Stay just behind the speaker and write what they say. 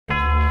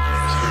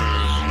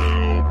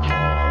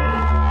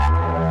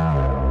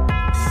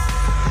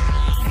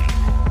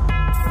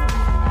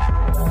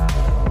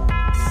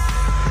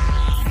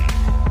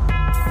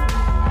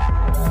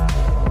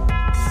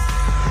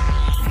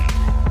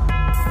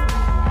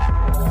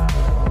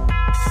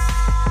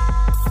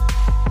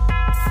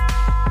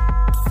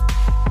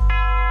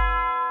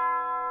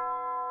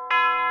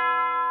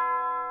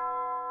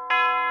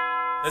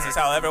is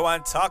how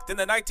everyone talked in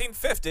the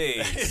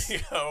 1950s. You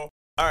know.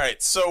 All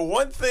right, so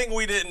one thing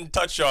we didn't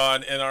touch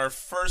on in our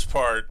first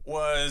part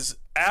was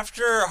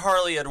after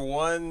Harley had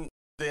won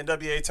the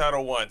NWA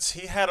title once,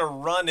 he had a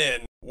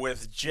run-in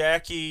with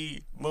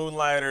Jackie,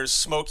 Moonlighter's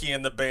Smokey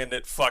and the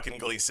Bandit fucking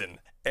Gleason.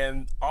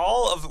 And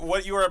all of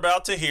what you are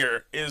about to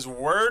hear is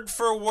word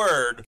for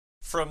word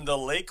from the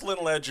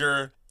Lakeland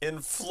Ledger in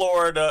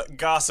Florida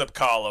gossip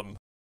column.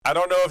 I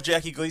don't know if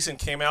Jackie Gleason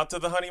came out to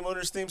the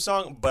Honeymooners theme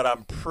song, but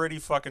I'm pretty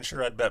fucking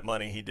sure I'd bet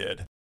money he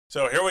did.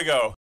 So here we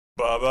go.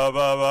 Ba ba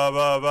ba ba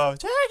ba ba,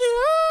 Jackie,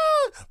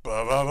 ah!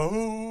 Ba ba ba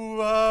boo,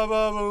 ba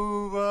ba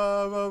boo,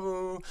 ba ba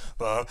boo,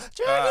 ba.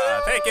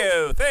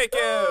 Jackie,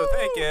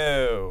 Thank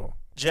you.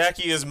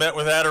 Jackie is met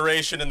with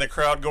adoration and the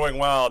crowd going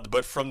wild,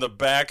 but from the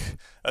back,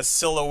 a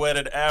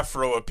silhouetted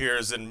afro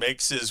appears and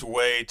makes his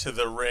way to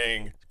the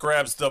ring,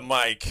 grabs the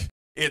mic.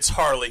 It's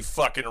Harley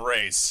fucking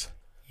Race.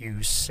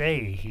 You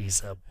say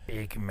he's a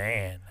big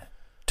man.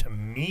 To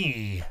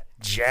me,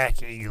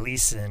 Jackie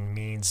Gleason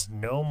means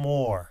no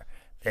more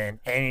than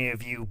any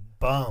of you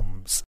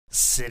bums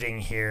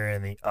sitting here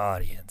in the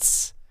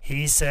audience.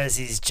 He says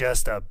he's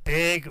just a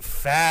big,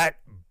 fat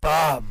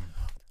bum.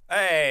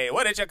 Hey,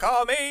 what did you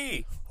call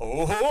me?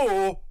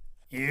 Oh,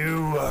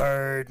 You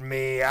heard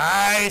me.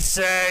 I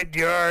said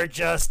you're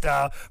just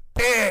a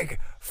big,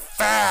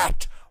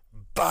 fat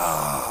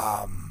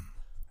bum.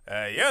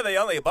 You're the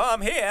only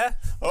bum here.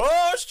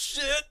 oh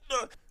shit.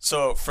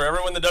 So, for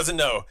everyone that doesn't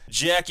know,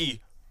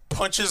 Jackie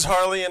punches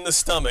Harley in the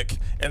stomach,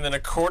 and then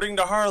according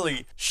to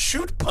Harley,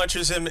 shoot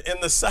punches him in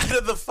the side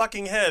of the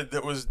fucking head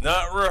that was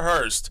not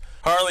rehearsed.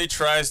 Harley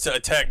tries to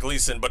attack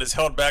Gleason, but is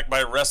held back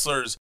by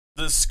wrestlers.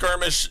 The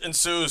skirmish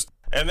ensues,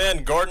 and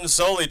then Gordon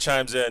Soley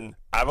chimes in.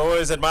 I've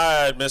always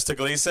admired Mr.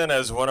 Gleason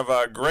as one of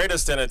our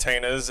greatest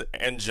entertainers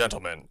and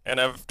gentlemen, and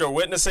after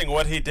witnessing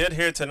what he did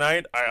here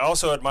tonight, I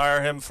also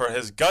admire him for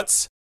his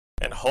guts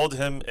and hold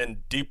him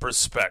in deep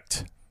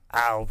respect.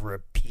 I'll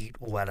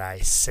repeat what I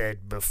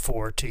said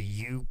before to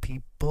you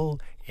people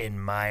in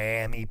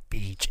Miami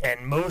Beach,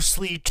 and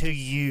mostly to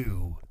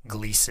you,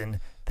 Gleason,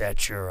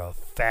 that you're a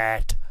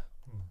fat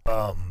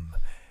bum,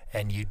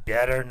 and you'd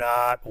better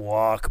not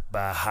walk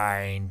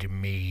behind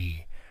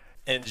me.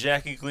 And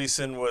Jackie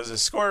Gleason was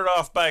escorted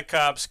off by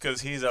cops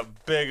because he's a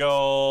big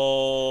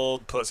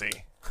old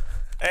pussy.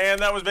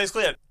 And that was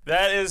basically it.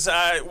 That is,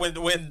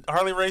 when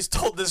Harley Race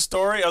told this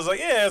story, I was like,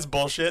 yeah, it's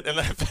bullshit. And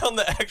I found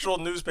the actual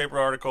newspaper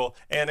article.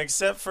 And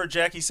except for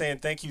Jackie saying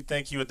thank you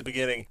at the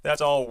beginning,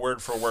 that's all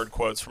word for word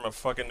quotes from a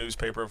fucking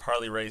newspaper of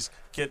Harley Race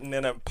getting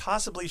in a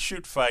possibly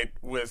shoot fight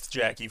with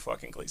Jackie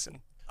fucking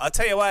Gleason. I'll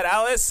tell you what,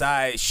 Alice,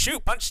 I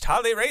punched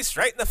Harley Race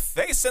right in the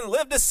face and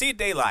lived to see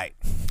daylight.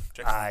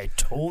 I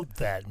told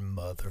that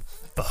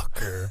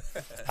motherfucker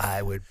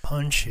I would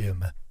punch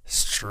him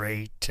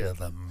straight to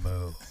the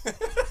moon.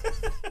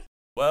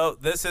 Well,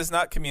 this is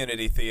not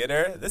community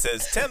theater. This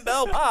is Tim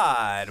Bell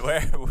Pod,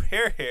 where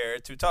we're here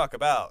to talk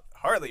about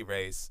Harley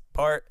Race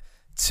Part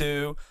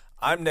 2.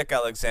 I'm Nick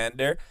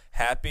Alexander.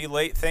 Happy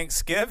late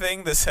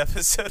Thanksgiving. This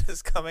episode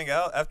is coming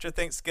out after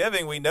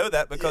Thanksgiving. We know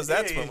that because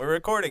that's when we're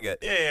recording it.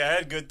 Yeah, I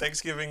had good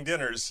Thanksgiving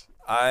dinners.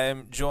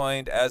 I'm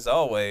joined, as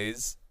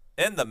always,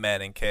 in the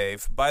Manning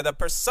Cave by the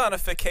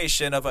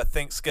personification of a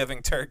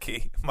Thanksgiving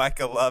turkey,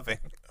 Micah Loving.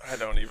 I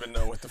don't even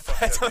know what the fuck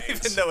that means. I don't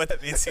even know what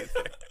that means either.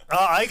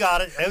 Oh, I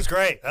got it. It was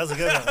great. That was a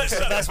good one.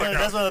 That's one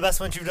of the best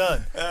ones you've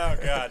done. Oh,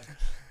 God.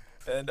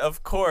 And,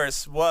 of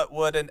course, what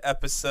would an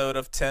episode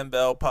of Tim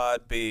Bell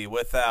Pod be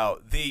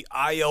without the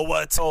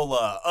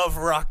Iowa-tola of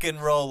rock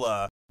and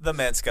rolla, the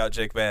Man Scout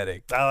Jake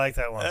Manning? I like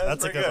that one.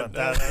 That's a good one.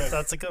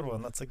 That's a good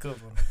one. That's a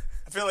good one.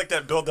 I feel like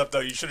that build-up, though,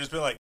 you should have just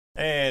been like,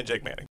 and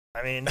Jake Manning.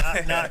 I mean,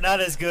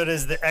 not as good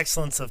as the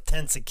excellence of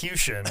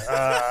Tensecution,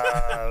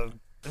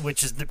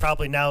 which is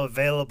probably now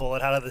available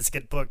at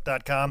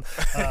howdidthisgetbooked.com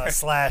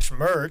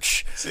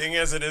 /merch. Seeing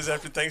as it is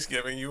after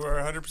Thanksgiving, you are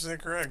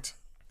 100% correct.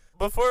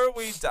 Before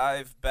we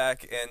dive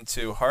back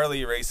into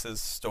Harley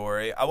Race's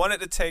story, I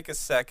wanted to take a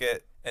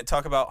second and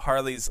talk about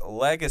Harley's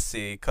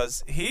legacy,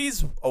 because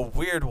he's a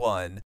weird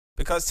one.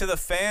 Because to the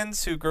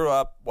fans who grew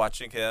up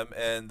watching him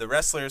and the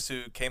wrestlers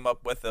who came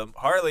up with him,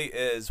 Harley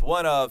is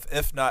one of,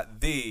 if not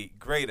the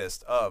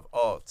greatest of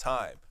all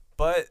time.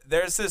 But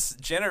there's this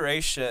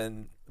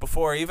generation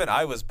before even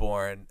I was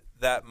born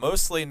that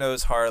mostly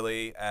knows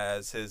Harley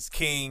as his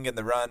king in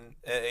the run,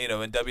 in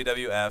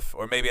WWF,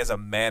 or maybe as a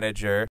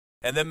manager,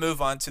 and then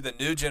move on to the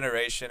new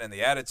generation and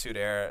the Attitude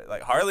Era.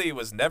 Like, Harley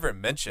was never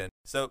mentioned.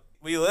 So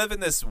we live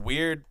in this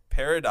weird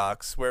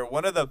paradox where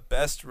one of the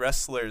best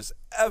wrestlers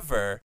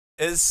ever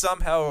is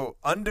somehow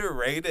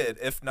underrated,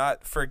 if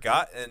not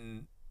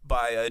forgotten,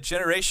 by a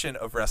generation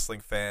of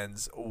wrestling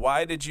fans.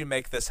 Why did you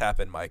make this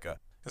happen, Micah?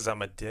 Because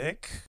I'm a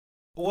dick?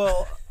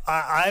 Well,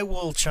 I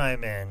will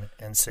chime in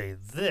and say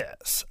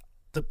this.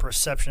 The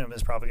perception of him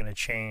is probably going to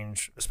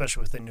change,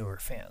 especially with the newer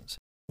fans,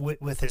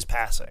 with his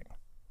passing.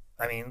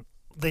 I mean,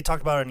 they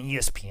talk about it on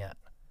ESPN,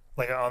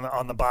 like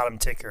on the bottom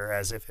ticker,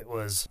 as if it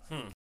was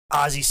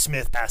Ozzie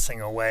Smith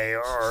passing away,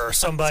 or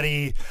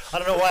somebody. I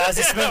don't know why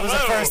Ozzie Smith was the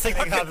first thing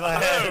that came to my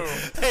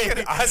head.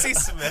 Hey, Ozzie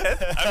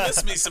Smith. I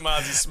miss me some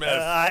Ozzie Smith.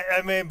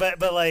 I mean,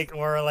 but like,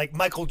 or like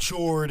Michael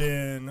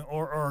Jordan,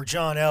 or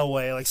John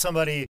Elway, like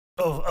somebody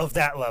of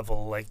that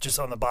level, like just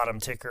on the bottom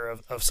ticker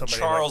of somebody.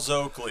 Charles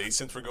Oakley,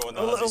 since we're going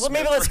to Ozzie Smith.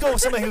 Maybe let's go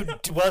with somebody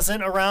who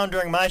wasn't around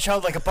during my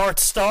childhood, like a Bart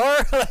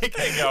Starr. Like,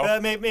 there you go.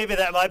 Maybe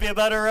that might be a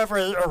better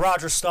reference. Or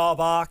Roger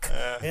Staubach.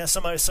 Yeah,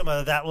 some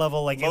of that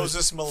level, like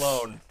Moses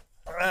Malone.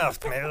 Oh,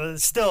 man,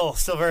 still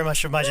very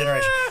much of my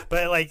generation.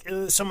 But like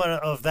someone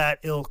of that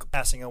ilk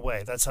passing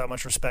away, that's how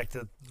much respect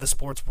the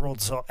sports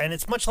world saw. And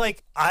it's much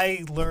like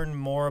I learned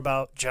more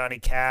about Johnny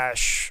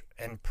Cash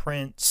and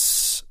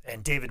Prince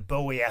and David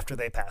Bowie after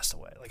they passed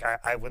away. Like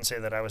I wouldn't say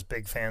that I was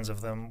big fans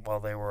of them while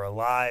they were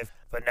alive,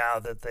 but now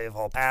that they've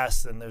all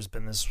passed, and there's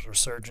been this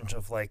resurgence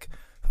of like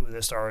who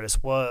this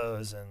artist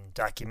was, and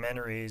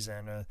documentaries,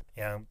 and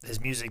his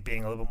music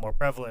being a little bit more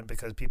prevalent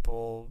because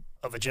people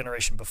of a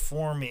generation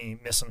before me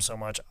miss him so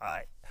much.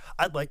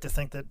 I'd like to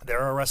think that there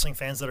are wrestling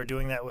fans that are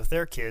doing that with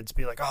their kids,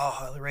 be like, oh,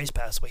 Harley Race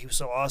passed away, he was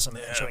so awesome,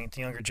 and showing it to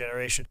the younger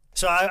generation.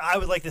 So I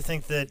would like to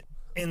think that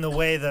in the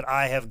way that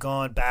I have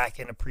gone back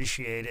and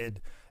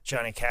appreciated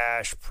Johnny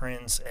Cash,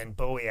 Prince, and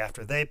Bowie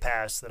after they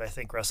passed, that I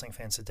think wrestling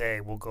fans today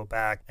will go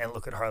back and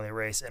look at Harley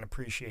Race and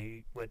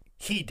appreciate what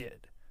he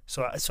did.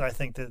 So I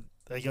think that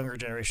the younger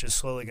generation is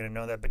slowly going to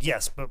know that. But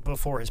yes, but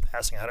before his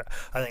passing,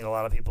 I think a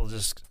lot of people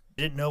just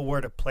didn't know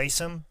where to place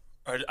him.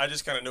 I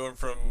just kind of knew him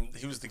from,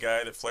 he was the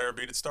guy that Flair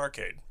beat at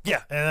Starrcade.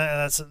 Yeah,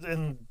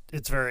 and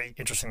it's very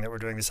interesting that we're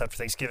doing this after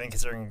Thanksgiving,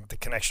 considering the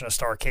connection of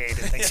Starrcade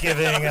and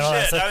Thanksgiving and all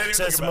that stuff. So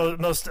it's it's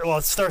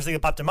the first thing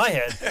that popped in my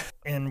head,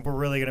 and we're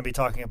really going to be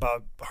talking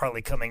about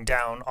Harley coming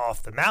down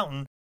off the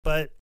mountain,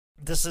 but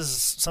this is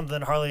something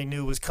that Harley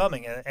knew was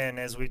coming, and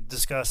as we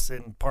discussed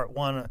in part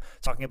one,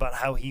 talking about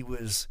how he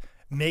was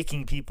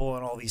making people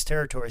in all these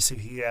territories so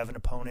he'd have an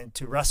opponent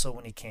to wrestle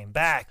when he came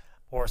back,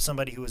 or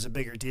somebody who was a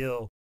bigger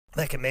deal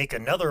that can make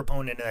another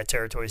opponent in that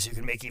territory so you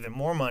can make even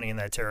more money in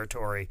that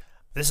territory.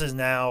 This is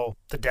now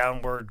the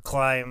downward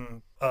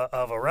climb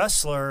of a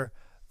wrestler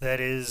that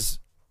is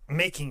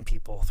making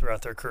people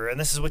throughout their career. And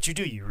this is what you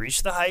do. You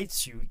reach the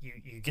heights, you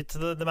get to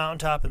the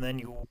mountaintop, and then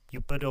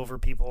you put over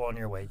people on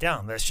your way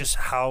down. That's just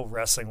how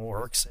wrestling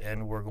works,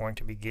 and we're going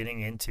to be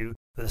getting into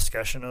the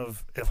discussion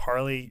of if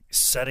Harley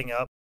setting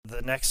up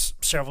the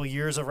next several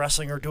years of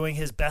wrestling or doing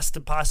his best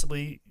to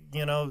possibly,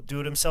 do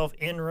it himself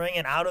in ring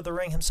and out of the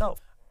ring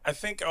himself. I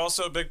think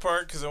also a big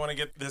part, because I want to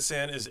get this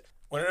in, is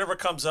when it ever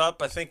comes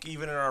up, I think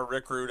even in our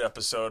Rick Rude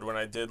episode when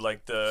I did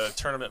like the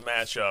tournament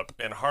matchup,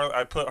 and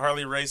I put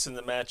Harley Race in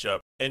the matchup,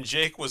 and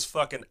Jake was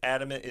fucking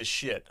adamant as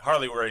shit.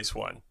 Harley Race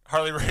won.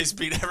 Harley Race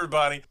beat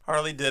everybody.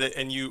 Harley did it,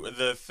 and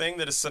the thing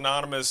that is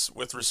synonymous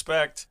with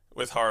respect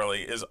with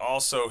Harley is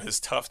also his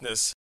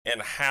toughness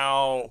and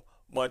how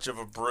much of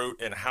a brute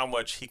and how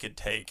much he could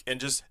take. And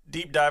just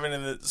deep diving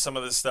into some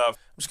of this stuff,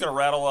 I'm just going to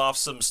rattle off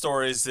some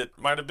stories that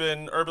might have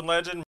been urban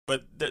legend,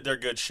 but they're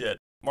good shit.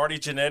 Marty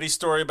Jannetty's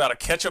story about a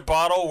ketchup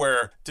bottle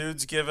where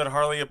dude's giving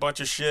Harley a bunch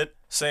of shit,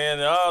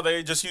 saying, oh,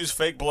 they just use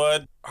fake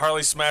blood.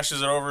 Harley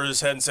smashes it over his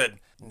head and said,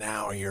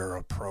 now you're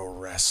a pro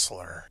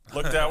wrestler.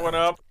 Look that one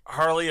up.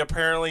 Harley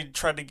apparently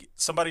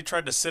somebody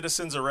tried to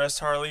citizens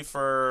arrest Harley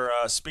for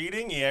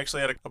speeding. He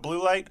actually had a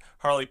blue light.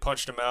 Harley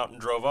punched him out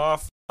and drove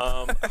off.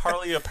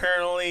 Harley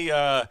apparently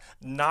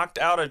knocked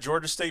out a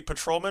Georgia State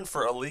patrolman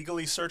for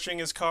illegally searching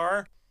his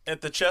car.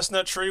 At the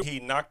Chestnut Tree, he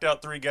knocked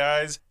out 3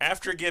 guys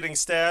after getting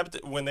stabbed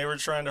when they were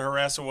trying to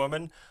harass a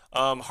woman.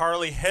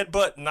 Harley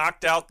headbutt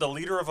knocked out the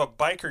leader of a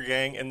biker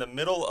gang in the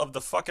middle of the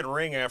fucking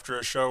ring after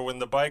a show when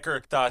the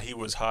biker thought he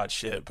was hot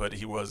shit, but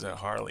he wasn't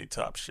Harley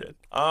top shit.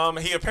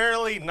 He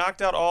apparently knocked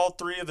out all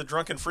 3 of the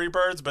drunken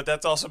Freebirds, but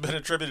that's also been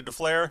attributed to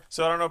Flair,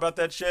 so I don't know about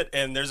that shit.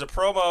 And there's a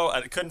promo, I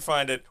couldn't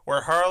find it,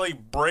 where Harley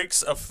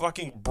breaks a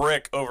fucking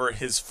brick over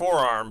his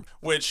forearm,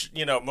 which,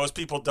 most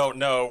people don't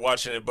know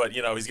watching it, but,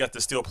 he's got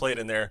the steel plate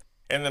in there.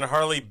 And then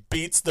Harley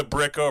beats the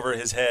brick over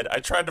his head. I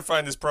tried to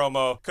find this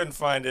promo, couldn't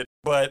find it,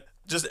 but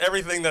just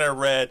everything that I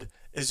read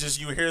is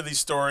just you hear these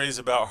stories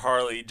about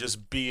Harley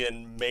just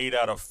being made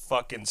out of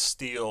fucking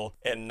steel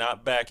and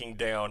not backing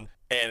down,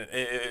 and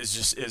it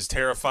is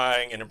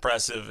terrifying and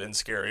impressive and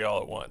scary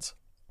all at once.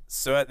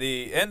 So at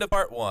the end of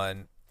part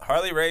 1,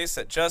 Harley Race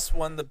had just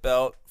won the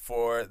belt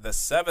for the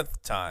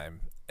 7th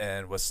time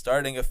and was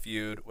starting a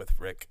feud with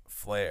Ric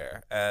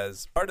Flair.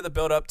 As part of the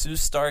build-up to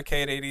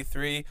Starrcade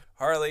 83,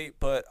 Harley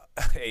put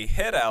a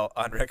hit out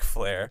on Ric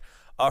Flair,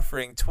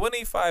 offering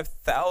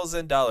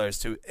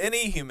 $25,000 to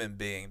any human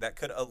being that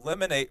could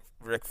eliminate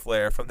Ric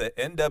Flair from the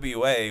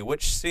NWA,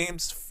 which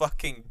seems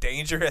fucking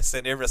dangerous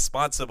and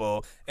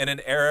irresponsible in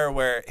an era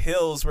where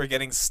heels were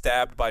getting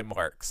stabbed by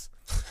marks.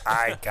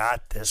 I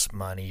got this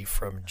money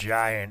from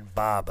Giant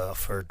Baba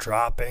for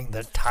dropping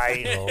the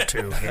title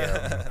to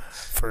him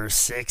for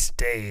 6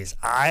 days.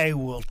 I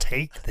will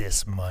take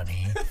this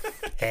money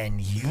and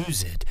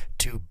use it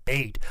to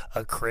bait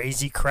a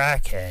crazy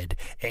crackhead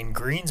in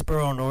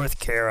Greensboro, North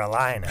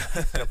Carolina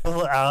to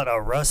pull out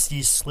a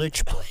rusty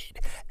switchblade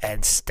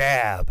and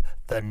stab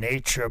the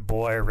Nature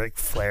Boy Ric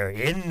Flair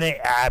in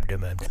the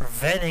abdomen,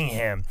 preventing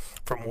him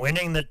from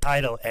winning the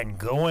title and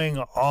going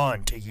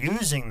on to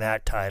using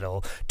that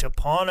title to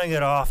pawning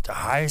it off to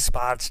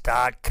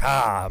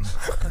highspots.com,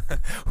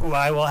 who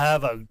I will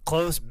have a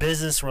close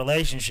business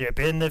relationship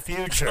in the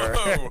future,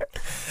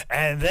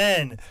 and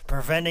then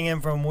preventing him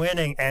from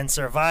winning and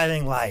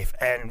surviving life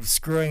and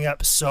screwing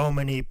up so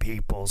many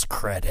people's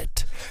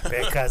credit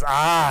because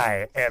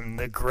I am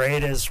the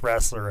greatest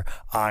wrestler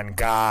on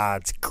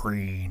God's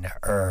green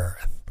earth.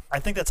 I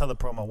think that's how the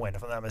promo went,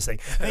 if I'm not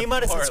mistaken. And he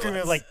might have said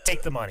screaming like,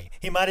 take the money.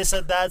 He might have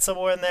said that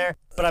somewhere in there,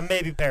 but I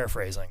may be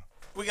paraphrasing.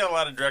 We got a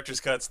lot of director's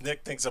cuts.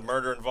 Nick thinks a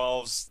murder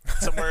involves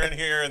somewhere in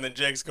here, and then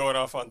Jake's going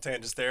off on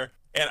tangents there.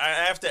 And I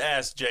have to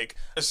ask, Jake,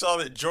 I saw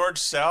that George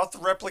South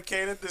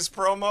replicated this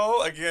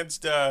promo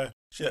against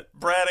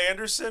Brad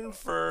Anderson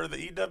for the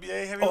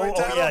EWA heavyweight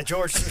title. Oh yeah,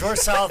 George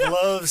South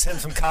loves him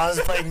some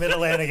cosplaying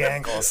Mid-Atlantic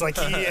angles. Like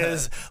he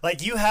is,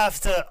 like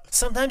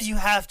sometimes you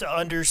have to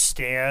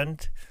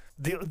understand.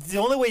 The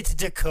only way to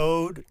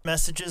decode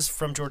messages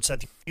from George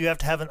South, you have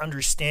to have an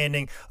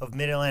understanding of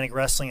Mid-Atlantic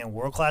wrestling and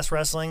world-class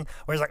wrestling,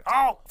 where he's like,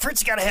 oh,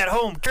 Fritz got to head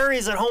home.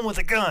 Curry's at home with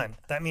a gun.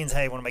 That means,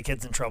 hey, one of my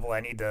kids in trouble.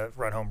 I need to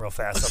run home real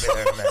fast. I'll be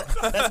there in a minute.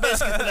 That's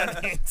basically what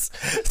that means.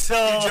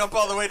 So you jump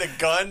all the way to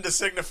gun to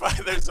signify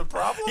there's a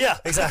problem? Yeah,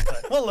 exactly.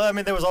 Well, I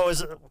mean,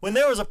 when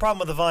there was a problem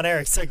with the Von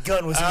Erichs, a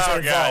gun was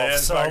usually involved.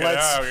 So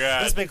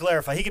let's be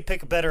clarify. He could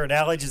pick better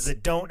analogies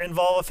that don't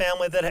involve a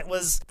family that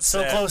was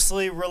so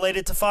closely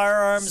related to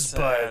firearms.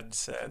 Sad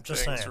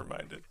just things saying.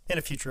 Reminded. In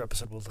a future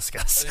episode, we'll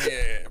discuss.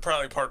 Yeah,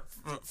 probably part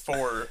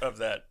 4 of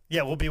that.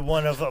 Yeah, we'll be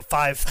one of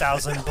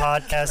 5,000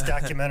 podcast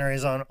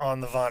documentaries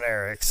on the Von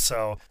Erichs.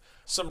 So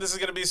this is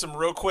going to be some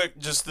real quick,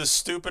 just the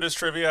stupidest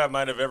trivia I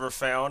might have ever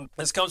found.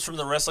 This comes from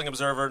the Wrestling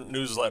Observer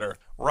newsletter.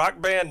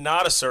 Rock band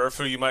Nada Surf,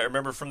 who you might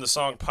remember from the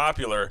song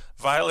Popular,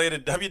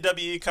 violated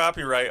WWE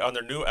copyright on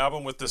their new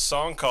album with this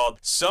song called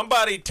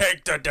Somebody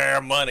Take the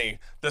Damn Money.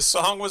 The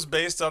song was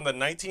based on the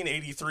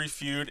 1983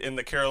 feud in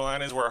the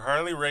Carolinas where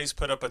Harley Race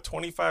put up a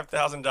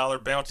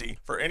 $25,000 bounty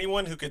for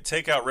anyone who could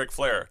take out Ric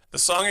Flair. The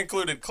song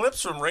included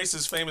clips from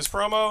Race's famous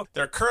promo.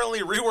 They're currently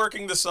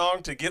reworking the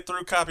song to get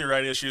through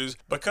copyright issues.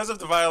 Because of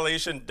the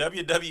violation,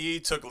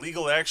 WWE took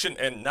legal action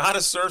and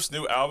Nada Surf's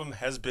new album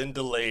has been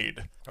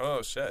delayed.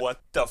 Oh, shit.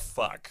 What the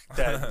fuck?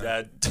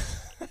 That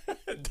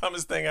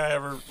dumbest thing I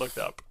ever looked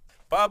up.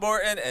 Bob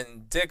Orton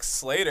and Dick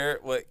Slater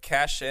would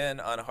cash in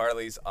on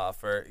Harley's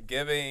offer,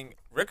 giving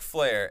Ric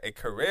Flair a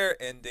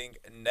career-ending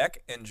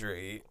neck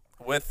injury.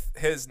 With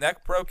his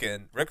neck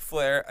broken, Ric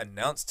Flair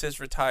announced his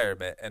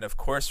retirement, and of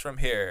course from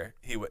here,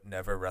 he would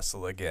never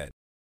wrestle again.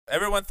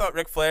 Everyone thought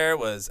Ric Flair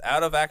was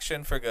out of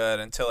action for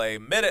good until a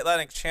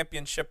Mid-Atlantic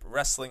Championship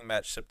Wrestling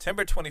match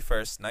September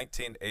 21st,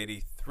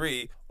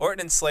 1983. Orton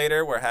and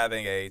Slater were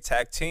having a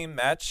tag team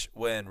match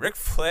when Ric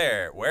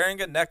Flair, wearing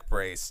a neck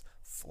brace,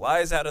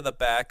 flies out of the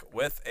back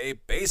with a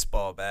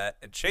baseball bat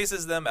and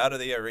chases them out of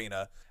the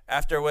arena,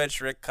 after which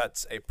Rick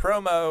cuts a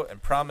promo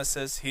and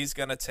promises he's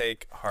going to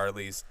take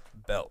Harley's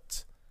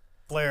belt.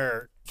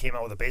 Flair came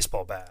out with a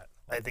baseball bat.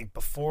 I think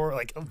before,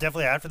 like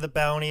definitely after the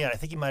bounty, and I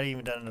think he might have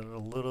even done it a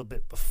little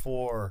bit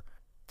before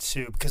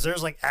too, because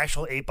there's like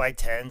actual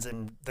 8x10s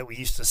and that we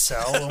used to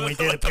sell when we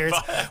did appearance.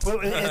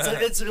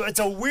 It's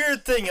a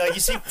weird thing. Like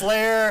you see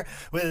Flair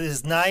with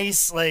his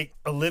nice like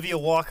Olivia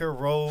Walker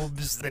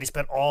robes that he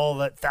spent all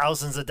that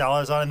thousands of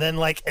dollars on, and then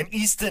like an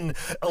Easton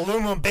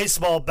aluminum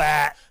baseball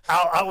bat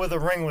out with a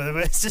ring with him.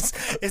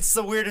 It's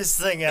the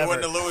weirdest thing ever. It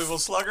wasn't a Louisville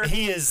Slugger?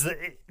 He is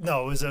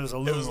no, it was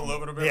aluminum. It was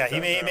aluminum. Yeah,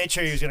 he made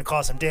sure he was going to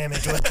cause some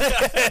damage with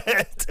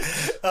it.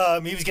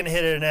 He was going to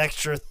hit it an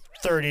extra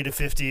 30 to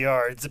 50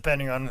 yards,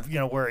 depending on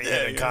where he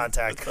hit in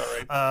contact.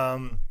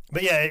 Right.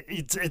 But yeah,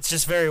 it's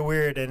just very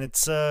weird, and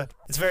it's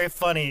very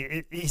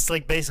funny. He's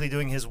like basically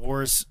doing his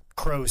worst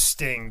Crow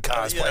Sting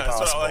cosplay possible. That's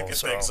what I like to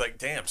think. It's like,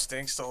 damn,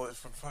 Sting stole it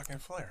from fucking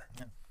Flair.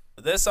 Yeah.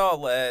 This all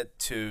led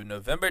to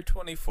November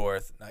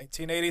 24th,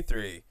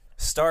 1983.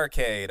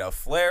 Starrcade, a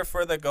Flair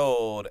for the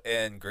Gold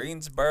in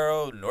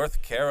Greensboro,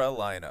 North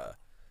Carolina.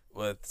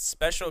 With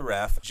special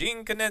ref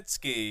Gene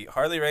Kiniski,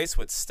 Harley Race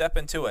would step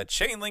into a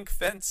chain link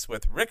fence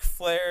with Ric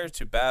Flair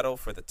to battle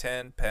for the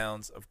 10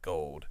 pounds of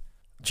gold.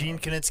 Gene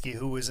Kiniski,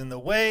 who was in the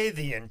way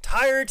the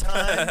entire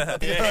time.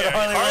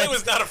 Harley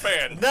was not a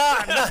fan.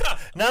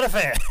 Not a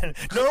fan.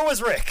 Nor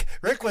was Rick.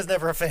 Rick was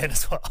never a fan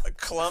as well. A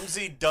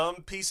clumsy,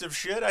 dumb piece of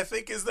shit, I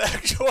think is the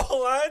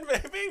actual line,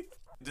 maybe.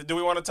 Do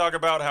we want to talk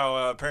about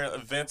how apparently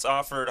Vince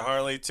offered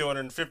Harley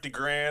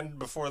 $250,000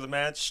 before the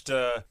match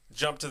to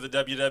jump to the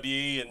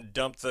WWE and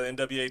dump the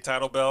NWA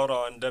title belt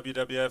on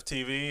WWF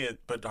TV?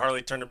 But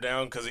Harley turned him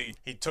down because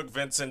he took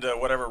Vince into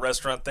whatever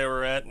restaurant they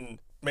were at and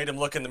made him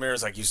look in the mirror.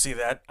 He's like, you see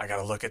that? I got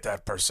to look at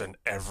that person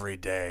every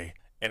day.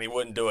 And he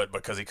wouldn't do it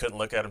because he couldn't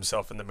look at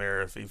himself in the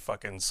mirror if he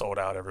fucking sold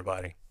out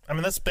everybody. I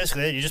mean, that's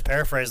basically it. You just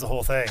paraphrase the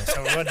whole thing.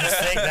 So we'll just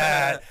take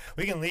that.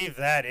 We can leave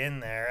that in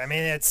there. I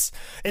mean, it's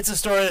a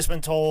story that's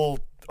been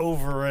told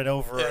over and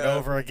over and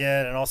over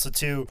again. And also,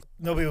 too,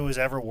 nobody was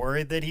ever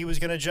worried that he was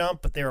going to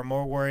jump, but they were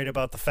more worried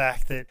about the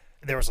fact that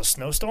there was a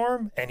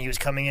snowstorm and he was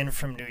coming in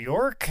from New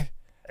York,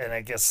 and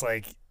I guess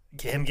like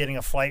him getting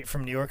a flight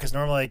from New York, because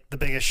normally like the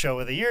biggest show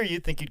of the year,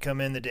 you'd think you'd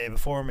come in the day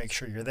before, make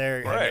sure you're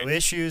there, you have no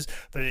issues,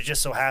 but it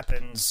just so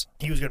happens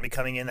he was going to be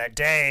coming in that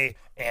day,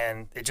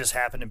 and it just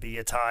happened to be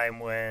a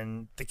time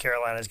when the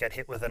Carolinas got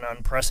hit with an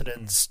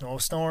unprecedented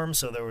snowstorm,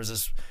 so there was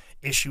this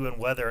issue in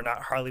whether or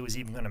not Harley was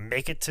even going to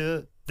make it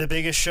to the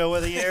biggest show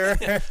of the year.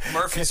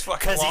 Murphy's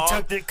fucking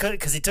law.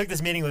 Because he took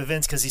this meeting with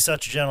Vince because he's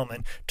such a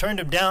gentleman, turned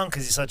him down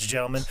because he's such a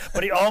gentleman,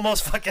 but he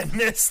almost fucking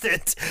missed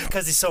it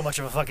because he's so much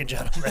of a fucking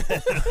gentleman.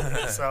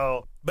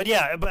 So, but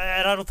yeah, and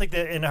I don't think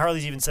that, and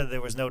Harley's even said there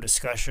was no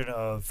discussion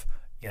of,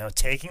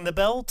 taking the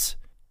belt.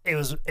 It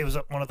was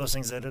one of those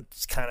things that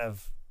it's kind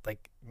of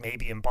like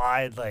maybe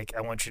implied, like, I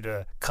want you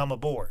to come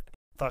aboard.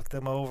 Fuck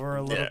them over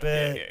a little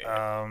bit.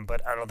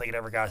 But I don't think it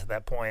ever got to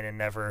that point and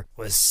never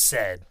was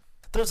said.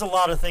 There's a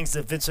lot of things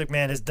that Vince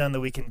McMahon has done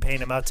that we can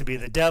paint him out to be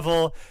the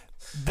devil.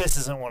 This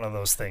isn't one of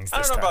those things.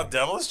 I don't know about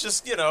devil. It's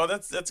just,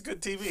 that's good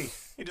TV.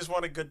 He just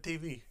wanted good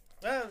TV.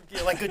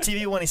 You like good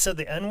TV when he said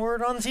the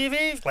N-word on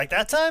TV? Like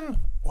that time?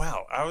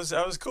 Wow, I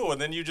was cool.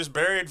 And then you just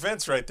buried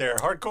Vince right there.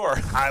 Hardcore.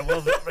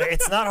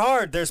 It's not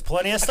hard. There's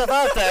plenty of stuff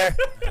out there.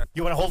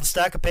 You want to hold a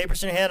stack of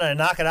papers in your hand and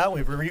knock it out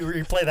and we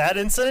replay that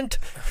incident?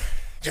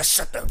 Just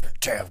shut the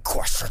damn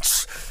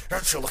questions.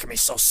 Don't you look at me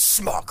so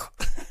smug.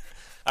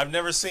 I've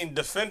never seen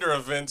defender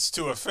events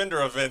to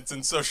offender events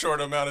in so short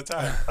amount of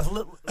time.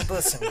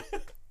 Listen,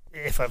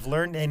 if I've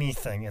learned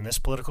anything in this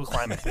political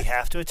climate, we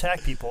have to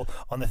attack people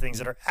on the things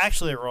that are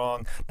actually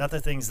wrong, not the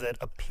things that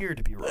appear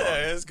to be wrong.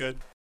 Yeah, it's good.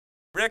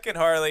 Rick and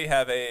Harley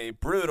have a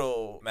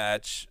brutal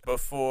match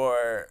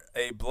before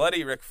a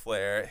bloody Ric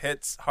Flair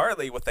hits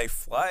Harley with a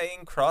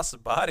flying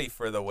crossbody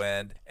for the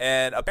win.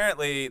 And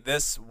apparently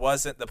this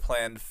wasn't the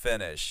planned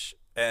finish,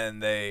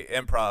 and they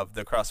improv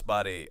the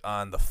crossbody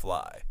on the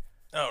fly.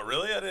 Oh,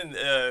 really? I didn't.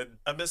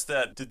 I missed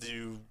that. Did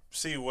you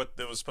see what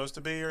it was supposed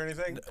to be or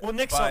anything? Well,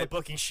 Nick saw the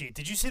booking sheet.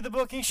 Did you see the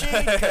booking sheet?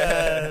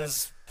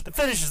 Because the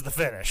finish is the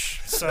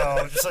finish.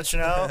 So just let you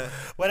know,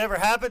 whatever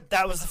happened,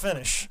 that was the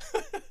finish.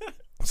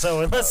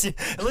 So unless you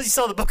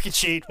saw the booking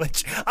sheet,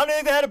 which I don't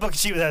think they had a booking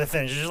sheet without a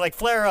finish. It's just like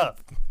flare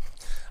up.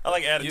 I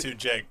like attitude,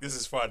 Jake. This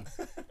is fun.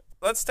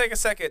 Let's take a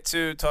second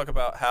to talk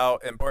about how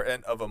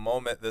important of a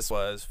moment this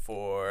was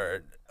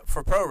for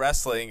pro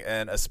wrestling,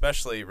 and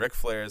especially Ric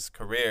Flair's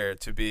career,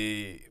 to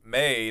be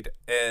made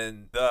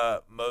in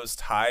the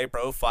most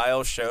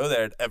high-profile show that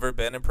had ever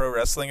been in pro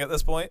wrestling at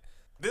this point.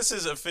 This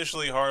is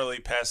officially Harley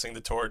passing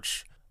the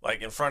torch,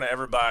 like in front of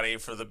everybody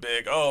for the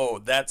big,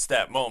 that's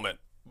that moment.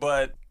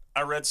 But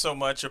I read so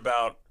much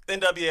about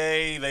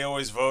NWA, they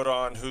always vote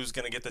on who's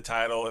going to get the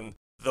title, and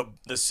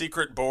the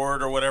secret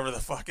board or whatever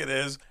the fuck it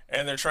is,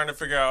 and they're trying to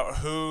figure out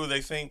who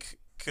they think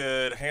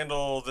could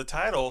handle the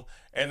title,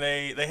 and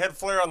they had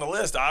Flair on the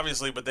list,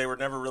 obviously, but they were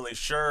never really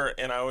sure,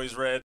 and I always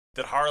read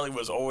that Harley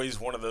was always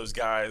one of those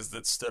guys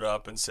that stood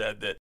up and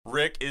said that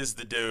Rick is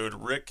the dude,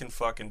 Rick can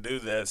fucking do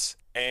this,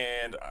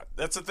 and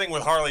that's the thing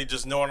with Harley,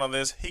 just knowing on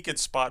this, he could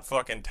spot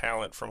fucking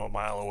talent from a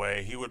mile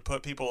away. He would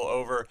put people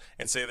over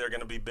and say they're going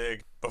to be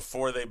big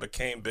before they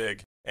became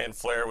big, and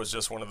Flair was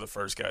just one of the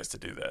first guys to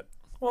do that.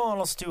 Well, and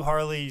also too,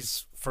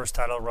 Harley's first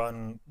title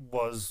run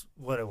was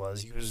what it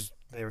was.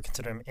 They were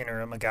considering him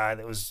interim, a guy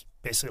that was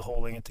basically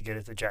holding it to get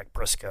it to Jack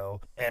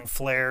Briscoe. And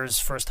Flair's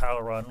first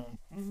title run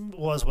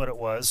was what it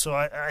was. So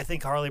I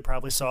think Harley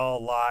probably saw a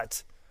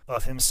lot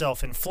of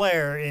himself in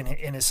Flair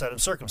in his set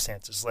of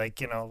circumstances.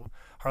 Like,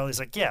 Harley's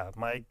like, yeah,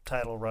 my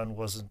title run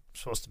wasn't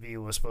supposed to be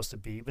what it was supposed to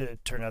be, but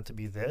it turned out to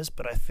be this.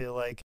 But I feel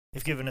like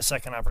if given a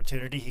second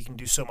opportunity, he can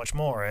do so much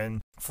more.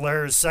 And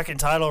Flair's second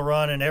title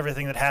run and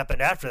everything that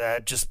happened after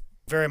that, just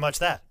very much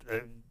that.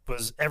 It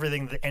was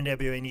everything the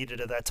NWA needed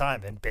at that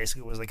time, and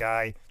basically was the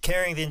guy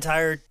carrying the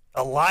entire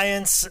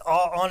alliance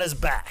on his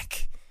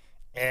back.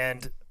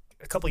 And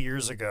a couple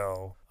years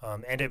ago,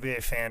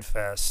 NWA Fan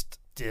Fest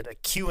did a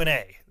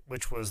Q&A,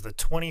 which was the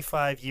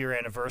 25-year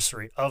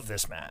anniversary of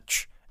this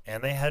match.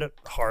 And they had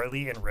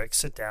Harley and Rick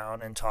sit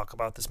down and talk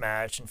about this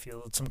match and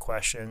fielded some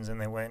questions, and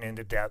they went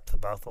into depth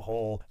about the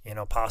whole,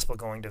 possible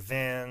going to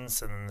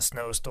Vince and the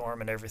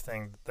snowstorm and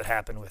everything that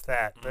happened with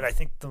that. But I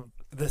think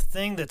the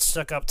thing that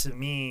stuck up to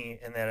me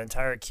in that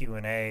entire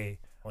Q&A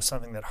was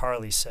something that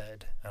Harley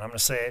said. And I'm going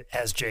to say it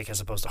as Jake as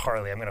opposed to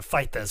Harley. I'm going to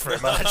fight this very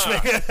much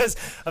because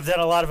I've done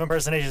a lot of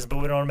impersonations, but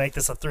we don't want to make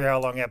this a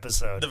 3-hour-long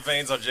episode. The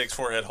veins on Jake's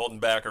forehead holding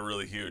back are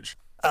really huge.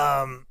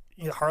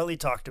 Harley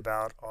talked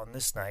about on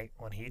this night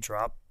when he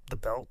dropped the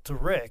belt to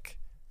Rick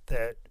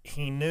that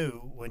he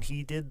knew when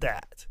he did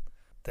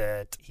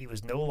that he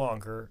was no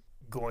longer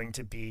going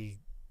to be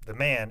the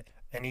man.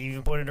 And he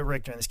even pointed to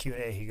Rick during this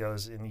Q&A. He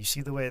goes, and you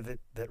see the way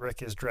that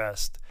Rick is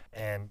dressed,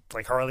 and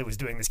like Harley was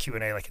doing this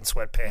Q&A like in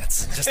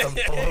sweatpants and just a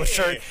polo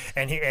shirt,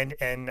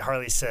 and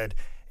Harley said,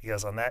 he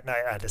goes, on that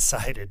night I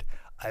decided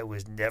I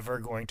was never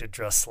going to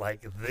dress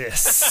like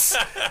this.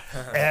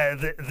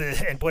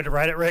 And pointed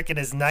right at Rick in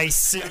his nice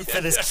suit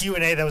for this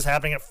Q&A that was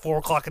happening at 4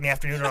 o'clock in the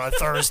afternoon on a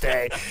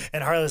Thursday.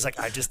 And Harley's like,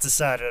 I just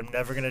decided I'm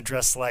never going to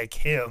dress like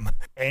him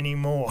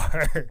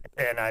anymore.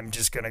 And I'm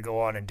just going to go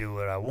on and do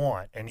what I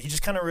want. And he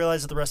just kind of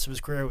realized that the rest of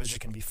his career was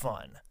just going to be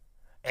fun.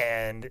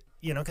 And,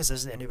 you know, because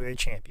as the NWA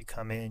champ, you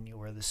come in, you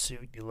wear the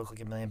suit, you look like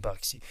 $1 million.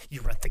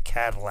 You rent the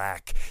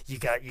Cadillac. You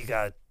got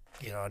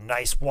a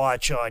nice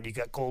watch on, you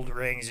got gold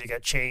rings, you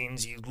got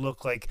chains, you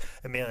look like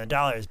 $1 million.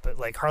 But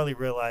like Harley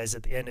realized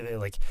at the end of it,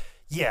 like,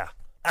 yeah,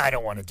 I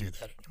don't want to do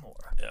that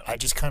anymore. Yeah. I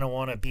just kind of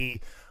want to be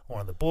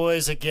one of the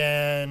boys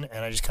again,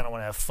 and I just kind of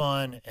want to have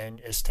fun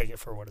and just take it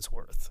for what it's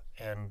worth.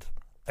 And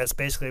that's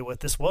basically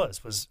what this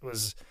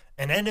was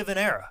an end of an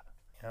era,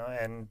 you know,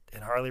 and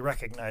Harley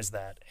recognized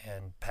that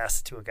and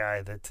passed it to a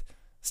guy that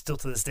still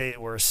to this day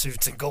wears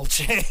suits and gold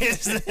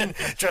chains and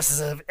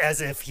dresses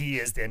as if he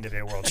is the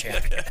NWA world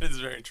champion. That is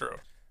very true.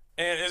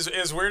 And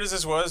as weird as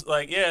this was,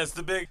 like, yeah, it's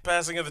the big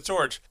passing of the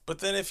torch. But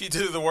then if you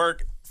do the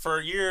work, for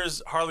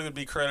years, Harley would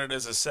be credited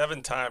as a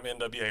 7-time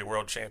NWA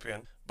world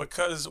champion.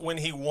 Because when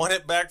he won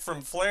it back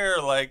from Flair,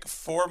 like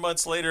 4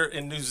 months later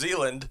in New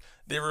Zealand,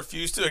 they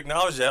refused to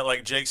acknowledge that.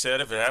 Like Jake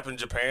said, if it happened in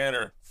Japan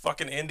or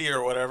fucking India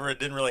or whatever, it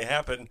didn't really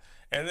happen.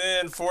 And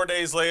then 4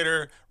 days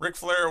later, Ric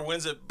Flair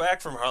wins it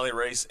back from Harley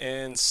Race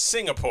in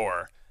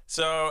Singapore.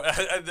 So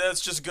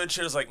that's just good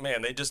shit. It's like,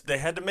 man, they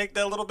had to make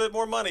that little bit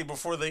more money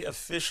before they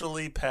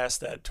officially passed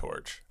that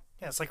torch.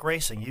 Yeah, it's like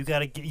racing. You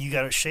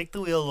gotta shake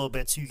the wheel a little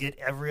bit so you get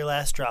every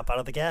last drop out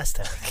of the gas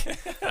tank.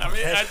 I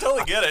mean, I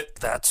totally get it.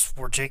 That's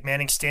where Jake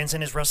Manning stands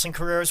in his wrestling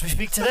career as we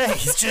speak today.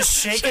 He's just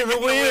shaking the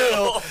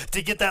wheel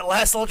to get that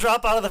last little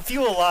drop out of the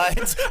fuel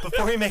lines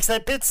before he makes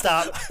that pit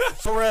stop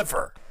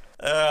forever.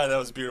 That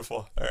was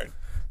beautiful. All right.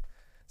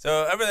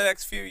 So over the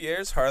next few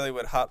years, Harley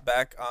would hop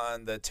back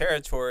on the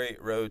territory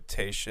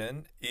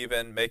rotation,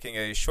 even making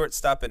a short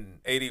stop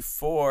in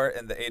 '84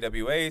 in the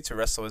AWA to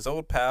wrestle his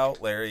old pal,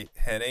 Larry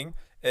Hennig.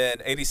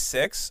 In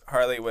 '86,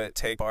 Harley would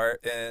take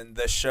part in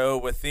the show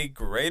with the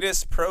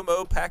greatest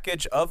promo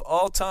package of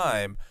all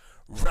time,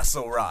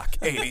 Wrestle Rock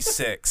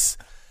 '86.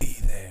 Be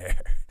there.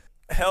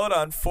 Held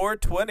on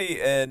 420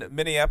 in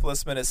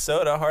Minneapolis,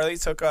 Minnesota, Harley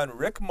took on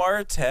Rick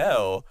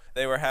Martel.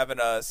 They were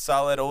having a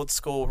solid old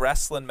school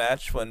wrestling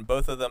match when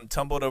both of them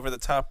tumbled over the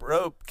top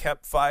rope,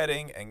 kept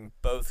fighting, and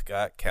both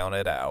got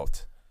counted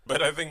out.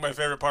 But I think my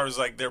favorite part was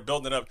like they're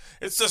building up.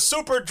 It's a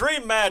super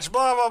dream match,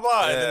 blah, blah,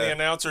 blah. Yeah. And then the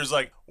announcer's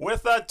like,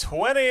 with a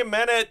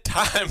 20-minute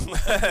time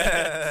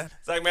limit.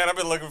 It's like, man, I've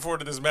been looking forward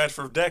to this match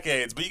for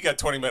decades, but you got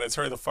 20 minutes.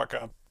 Hurry the fuck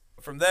up.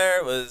 From there,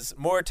 it was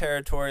more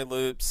territory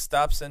loops,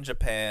 stops in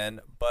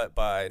Japan, but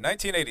by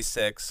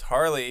 1986,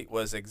 Harley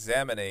was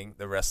examining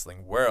the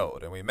wrestling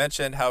world, and we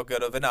mentioned how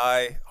good of an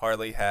eye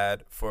Harley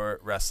had for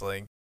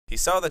wrestling. He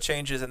saw the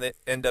changes in the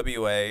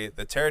NWA,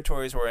 the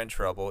territories were in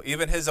trouble,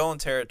 even his own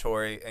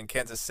territory in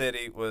Kansas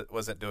City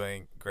wasn't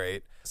doing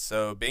great.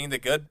 So being the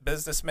good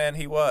businessman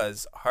he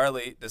was,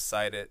 Harley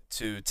decided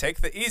to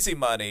take the easy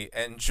money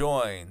and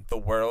join the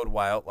World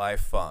Wildlife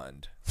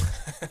Fund.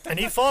 And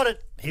he fought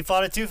it. He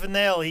fought it tooth and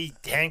nail. He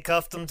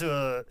handcuffed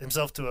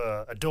himself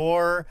to a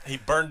door. He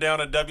burned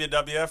down a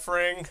WWF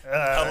ring,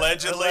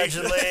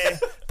 allegedly.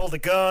 Pulled a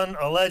gun,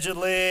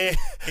 allegedly.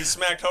 He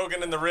smacked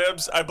Hogan in the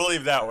ribs. I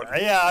believe that one.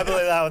 Yeah, I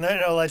believe that one.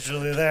 There's no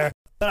allegedly there.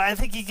 But I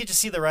think you could just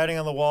see the writing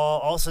on the wall.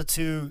 Also,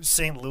 too,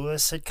 St.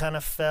 Louis had kind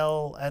of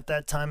fell at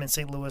that time. And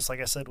St. Louis, like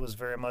I said, was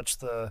very much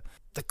the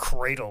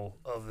cradle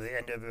of the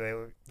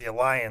NWA, the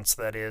alliance,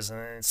 that is. And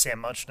then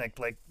Sam Muchnick,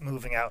 like,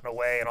 moving out and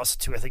away. And also,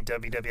 too, I think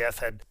WWF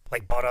had,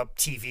 like, bought up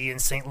TV in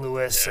St.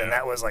 Louis. Yeah. And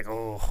that was like,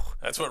 oh.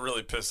 That's what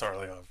really pissed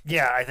Harley off.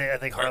 Yeah, I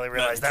think Harley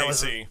realized that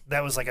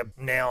was like a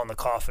nail in the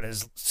coffin,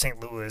 is St.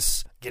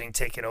 Louis getting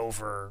taken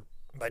over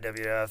by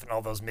WWF and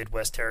all those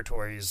Midwest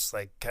territories,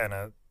 like, kind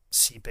of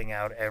seeping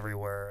out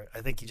everywhere.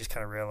 I think he just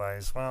kind of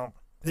realized, well,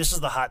 this is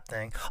the hot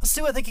thing.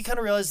 Also, I think he kind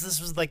of realized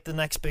this was like the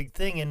next big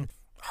thing, and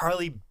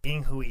Harley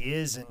being who he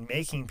is and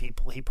making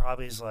people, he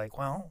probably is like,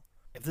 well,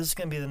 if this is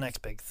going to be the next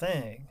big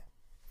thing,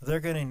 they're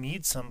going to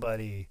need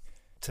somebody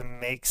to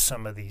make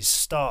some of these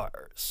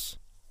stars.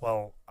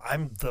 Well,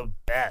 I'm the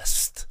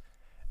best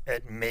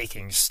at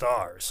making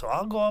stars, so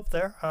I'll go up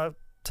there,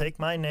 take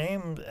my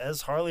name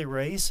as Harley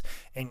Race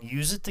and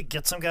use it to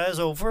get some guys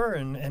over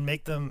and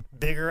make them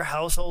bigger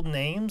household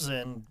names.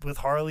 And with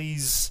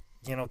Harley's,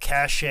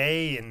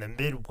 cachet in the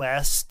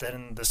Midwest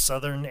and the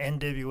southern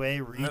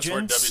NWA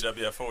regions. That's where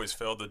WWF always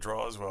failed to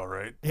draw as well,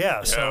 right?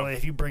 Yeah, so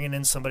if you bring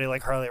in somebody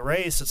like Harley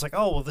Race, it's like,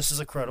 oh, well, this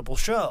is a credible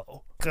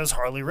show because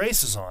Harley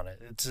Race is on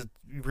it.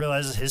 He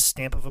realizes his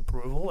stamp of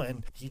approval,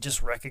 and he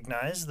just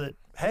recognized that,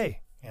 hey,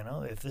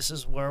 if this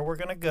is where we're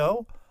going to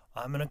go,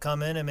 I'm going to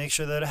come in and make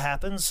sure that it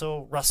happens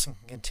so wrestling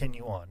can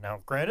continue on.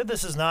 Now, granted,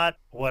 this is not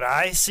what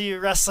I see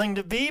wrestling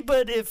to be,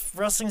 but if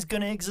wrestling's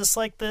going to exist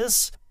like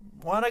this,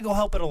 why don't I go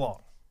help it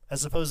along?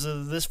 As opposed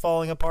to this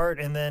falling apart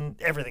and then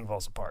everything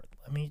falls apart.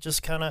 I mean,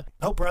 just kind of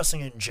help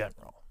wrestling in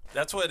general.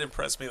 That's what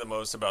impressed me the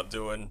most about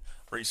doing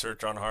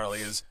research on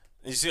Harley is,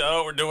 you see,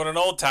 oh, we're doing an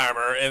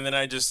old-timer, and then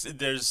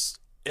there's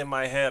in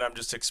my head, I'm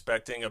just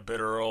expecting a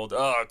bitter old,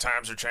 oh,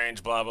 times are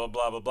changed, blah, blah,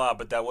 blah, blah, blah.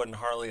 But that wasn't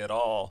Harley at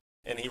all.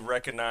 And he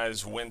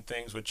recognized when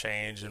things would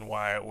change and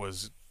why it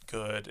was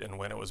good and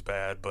when it was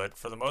bad. But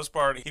for the most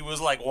part, he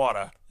was like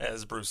water,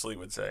 as Bruce Lee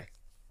would say.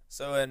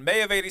 So in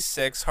May of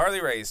 '86,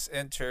 Harley Race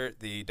entered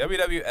the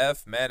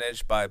WWF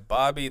managed by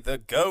Bobby the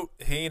Goat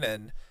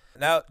Heenan.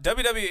 Now,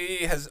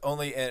 WWE has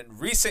only in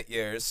recent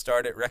years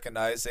started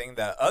recognizing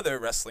that other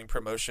wrestling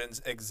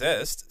promotions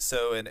exist,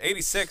 so in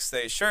 '86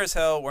 they sure as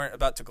hell weren't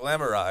about to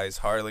glamorize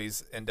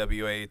Harley's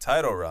NWA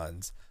title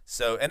runs.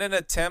 So in an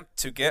attempt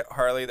to get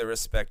Harley the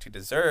respect he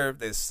deserved,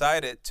 they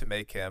decided to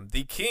make him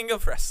the King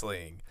of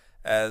Wrestling.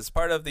 As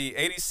part of the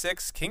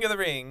 '86 King of the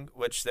Ring,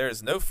 which there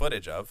is no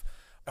footage of,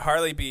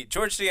 Harley beat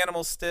George the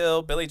Animal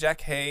Steel, Billy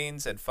Jack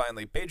Haynes, and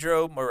finally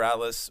Pedro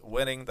Morales,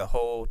 winning the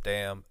whole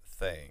damn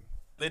thing.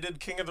 They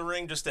did King of the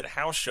Ring just at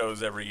house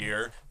shows every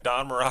year.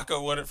 Don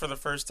Morocco won it for the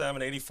first time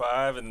in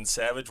 '85, and then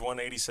Savage won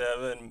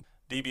 '87,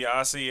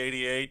 DiBiase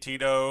 '88,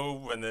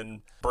 Tito, and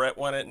then Brett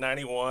won it in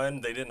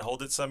 '91. They didn't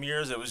hold it some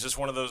years. It was just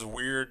one of those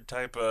weird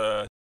type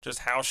of just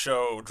house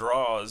show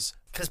draws.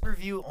 Because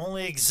pay-per-view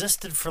only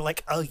existed for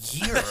like a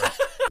year.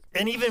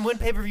 And even when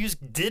pay-per-views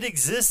did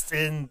exist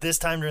in this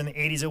time during the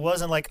 80s, it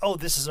wasn't like, oh,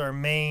 this is our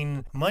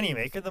main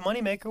moneymaker. The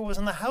moneymaker was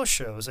in the house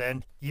shows.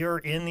 And you're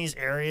in these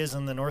areas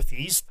in the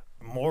Northeast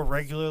more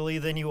regularly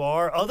than you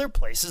are other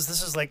places.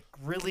 This is like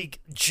really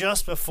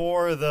just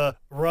before the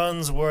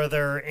runs where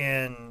they're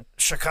in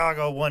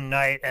Chicago one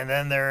night and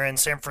then they're in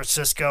San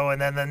Francisco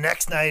and then the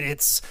next night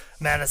it's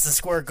Madison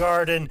Square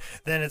Garden,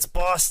 then it's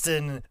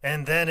Boston,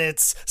 and then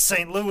it's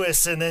St.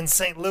 Louis, and then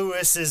St.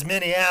 Louis is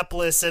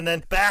Minneapolis, and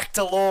then back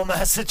to Lowell,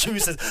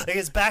 Massachusetts. Like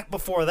it's back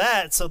before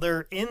that, so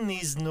they're in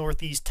these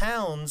Northeast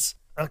towns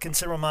a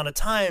considerable amount of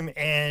time,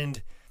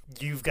 and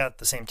you've got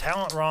the same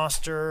talent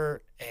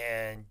roster,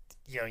 and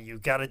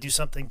you've got to do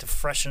something to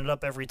freshen it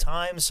up every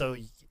time. So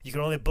you can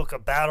only book a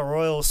battle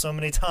royal so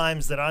many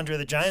times that Andre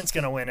the Giant's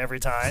going to win every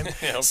time.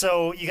 Yep.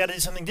 So you got to do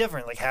something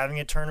different, like having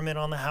a tournament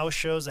on the house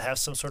shows that have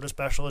some sort of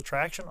special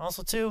attraction.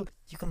 Also, too,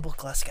 you can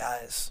book less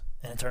guys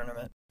in a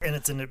tournament. And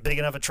it's a big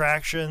enough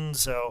attraction,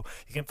 so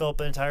you can fill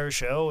up an entire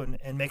show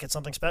and make it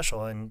something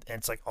special. And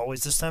it's like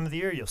always this time of the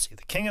year, you'll see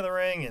the King of the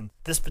Ring in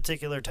this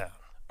particular town.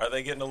 Are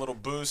they getting a little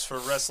boost for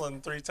wrestling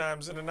 3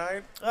 times in a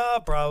night?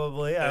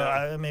 Probably.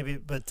 Yeah. Maybe,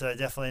 but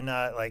definitely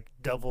not like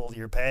double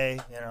your pay,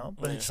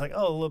 But it's like,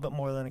 a little bit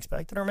more than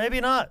expected, or maybe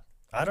not.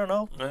 I don't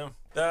know.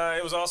 Yeah.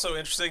 It was also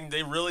interesting.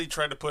 They really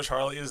tried to push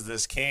Harley as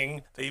this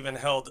king. They even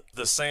held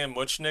the Sam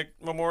Muchnick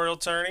Memorial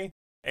Tourney,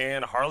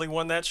 and Harley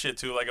won that shit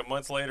too, like a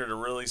month later to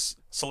really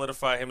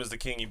solidify him as the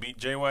king. He beat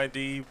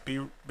JYD,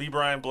 B.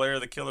 Brian Blair,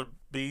 the Killer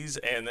Bees,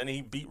 and then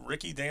he beat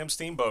Ricky Damn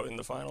Steamboat in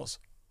the finals.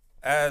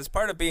 As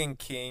part of being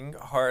king,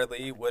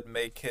 Harley would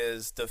make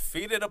his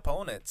defeated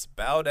opponents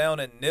bow down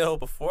and kneel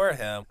before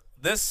him.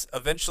 This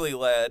eventually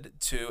led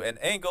to an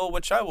angle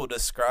which I will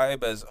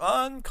describe as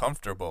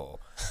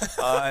uncomfortable.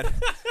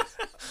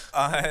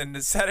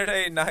 On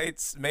Saturday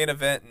night's main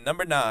event,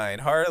 number 9,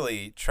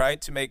 Harley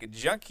tried to make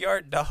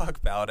Junkyard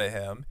Dog bow to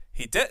him.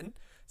 He didn't,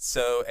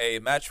 so a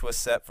match was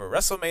set for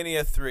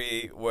WrestleMania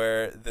 3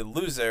 where the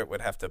loser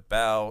would have to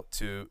bow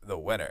to the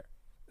winner.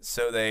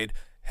 So they'd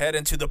head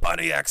into the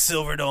Pontiac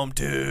Silverdome,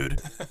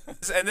 dude.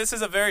 And this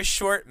is a very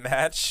short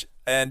match.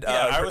 And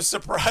I was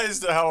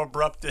surprised at how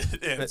abrupt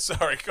it is.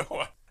 Sorry, go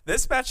on.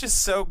 This match is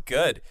so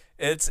good.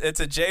 It's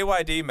a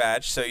JYD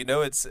match, so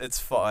it's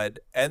fun.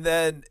 And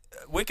then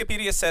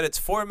Wikipedia said it's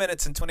 4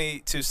 minutes and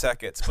 22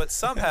 seconds, but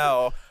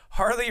somehow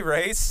Harley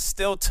Race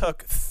still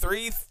took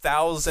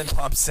 3,000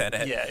 pumps in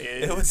it. Yeah,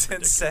 it was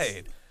ridiculous.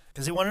 Insane.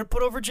 Because he wanted to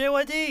put over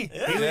JYD.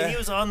 Yeah.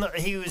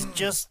 He was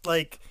just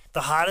like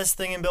the hottest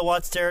thing in Bill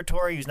Watts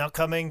territory. He was now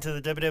coming to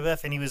the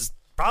WWF, and he was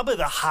probably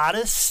the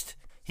hottest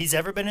he's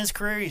ever been in his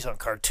career. He's on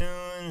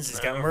cartoons. He's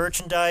got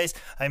merchandise.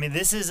 I mean,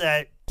 this is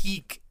at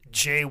peak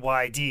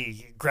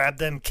JYD. Grab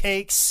them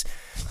cakes,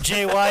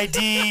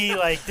 JYD.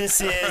 Like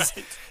this is,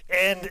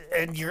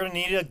 and you're gonna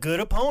need a good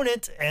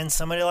opponent and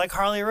somebody like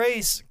Harley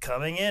Race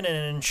coming in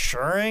and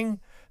ensuring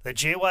that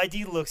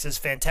JYD looks as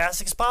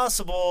fantastic as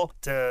possible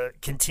to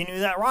continue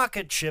that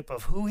rocket ship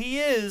of who he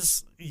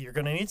is. You're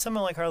going to need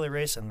someone like Harley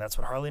Race, and that's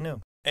what Harley knew.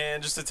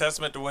 And just a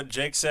testament to what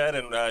Jake said,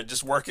 and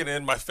just working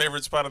in my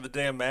favorite spot of the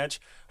damn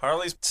match,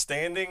 Harley's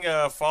standing,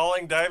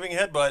 falling, diving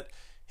headbutt.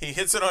 He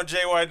hits it on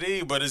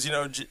JYD, but as you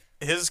know,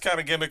 his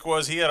kind of gimmick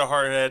was he had a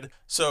hard head,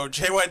 so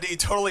JYD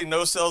totally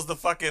no-sells the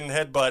fucking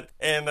headbutt,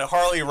 and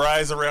Harley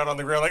writhes around on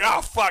the ground like,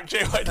 oh, fuck,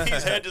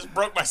 JYD's head just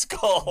broke my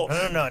skull.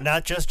 No,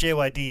 not just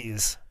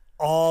JYD's.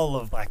 All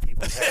of black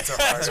people's heads are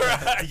hard. That's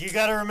right. You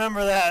got to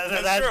remember that.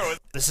 That's true.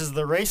 This is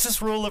the racist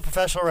rule of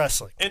professional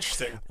wrestling.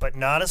 Interesting. But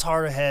not as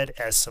hard a head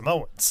as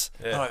Samoans.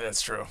 Yeah. Oh,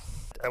 that's true.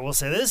 I will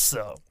say this,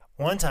 though.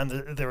 One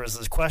time there was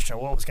this question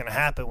of what was going to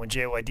happen when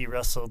JYD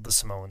wrestled the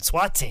Samoan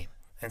SWAT team.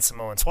 And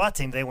Samoan SWAT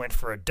team, they went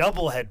for a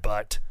double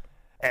headbutt.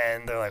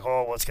 And they're like,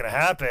 oh, what's going to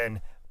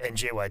happen? And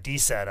JYD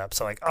sat up.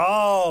 So like,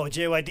 oh,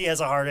 JYD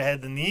has a harder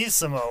head than these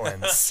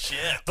Samoans.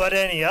 Shit. But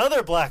any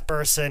other black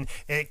person,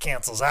 it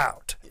cancels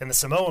out. and the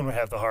Samoan would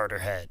have the harder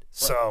head.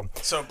 So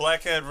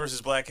blackhead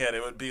versus blackhead,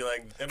 it would be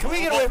like. Can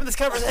we get away from this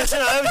conversation?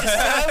 I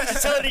was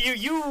just telling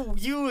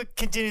you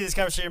continue this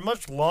conversation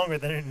much longer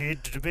than it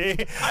needed to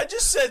be. I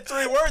just said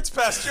 3 words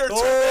past your 2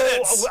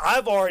 minutes.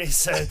 I've already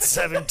said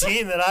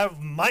 17 that I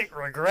might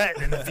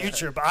regret in the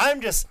future, but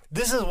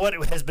this is what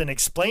has been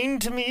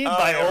explained to me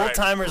by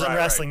old-timers in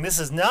wrestling. Right. This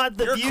is not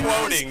the views. You're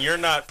quoting, you're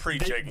not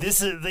preaching.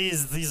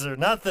 These are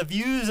not the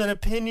views and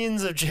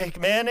opinions of Jake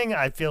Manning.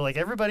 I feel like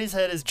everybody's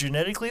head is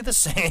genetically the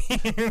same.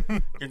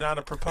 You're not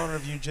a proponent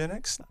of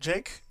eugenics,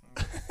 Jake?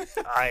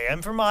 I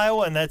am from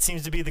Iowa, and that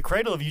seems to be the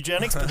cradle of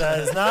eugenics, but that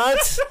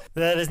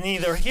is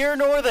neither here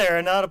nor there,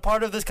 and not a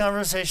part of this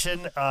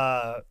conversation.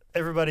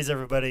 Everybody's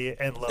everybody,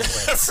 and love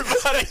wins.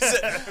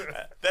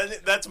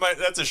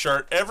 That's a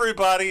shirt.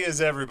 Everybody is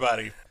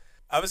everybody.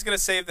 I was going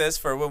to save this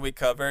for when we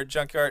cover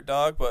Junkyard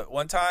Dog, but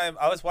one time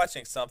I was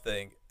watching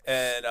something,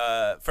 and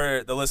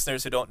for the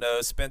listeners who don't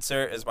know,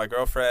 Spencer is my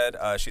girlfriend.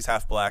 She's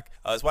half black.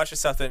 I was watching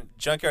something,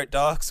 Junkyard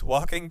Dog's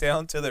walking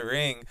down to the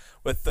ring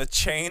with the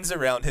chains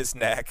around his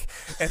neck,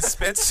 and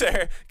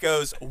Spencer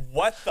goes,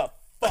 "What the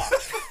fuck?"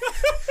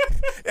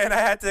 And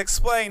I had to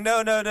explain,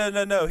 no.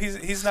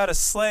 He's not a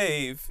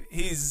slave.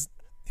 He's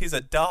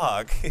a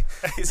dog.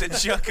 He's a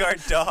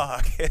junkyard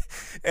dog.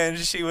 And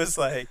she was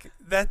like,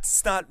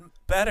 "That's not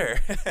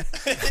better."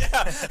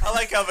 Yeah, I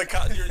like how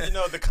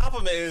the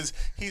compliment is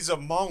he's a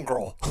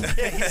mongrel.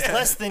 Yeah, he's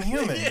less than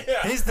human.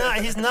 Yeah. He's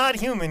not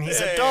human.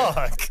 He's a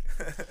dog.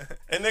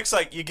 And Nick's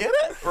like, "You get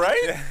it,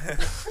 right?"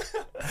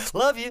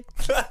 Love you.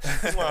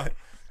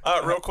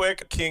 Real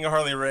quick, King of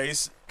Harley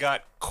Race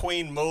got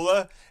Queen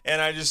Moolah,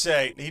 and I just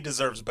say he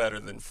deserves better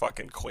than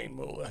fucking Queen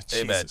Moolah.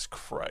 Amen. Jesus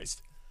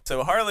Christ.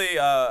 So Harley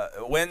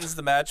wins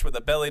the match with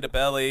a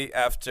belly-to-belly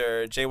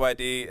after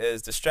JYD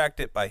is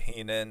distracted by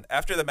Heenan.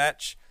 After the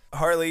match,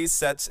 Harley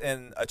sits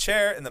in a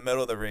chair in the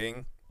middle of the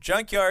ring.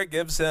 Junkyard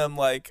gives him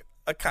like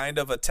a kind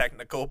of a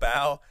technical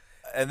bow.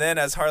 And then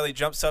as Harley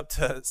jumps up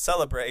to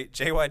celebrate,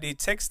 JYD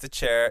takes the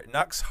chair,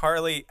 knocks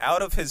Harley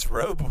out of his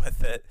robe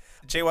with it.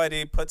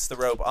 JYD puts the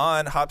robe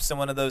on, hops in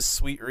one of those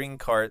sweet ring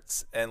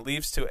carts, and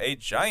leaves to a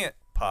giant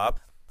pop.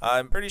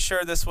 I'm pretty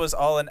sure this was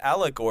all an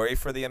allegory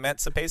for the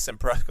Emancipation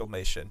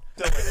Proclamation.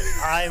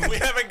 We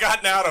haven't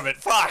gotten out of it.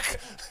 Fuck.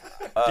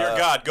 Dear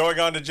God, going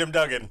on to Jim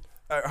Duggan.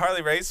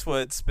 Harley Race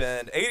would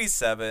spend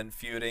 87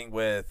 feuding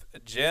with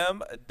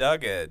Jim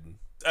Duggan.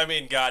 I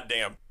mean,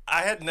 goddamn.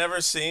 I had never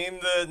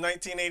seen the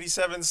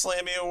 1987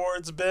 Slammy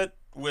Awards bit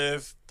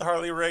with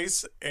Harley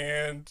Race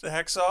and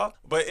Hacksaw,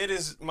 but it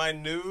is my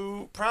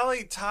new,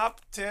 probably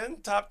top 10,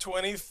 top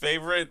 20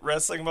 favorite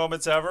wrestling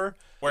moments ever,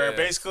 where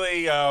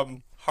basically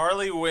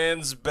Harley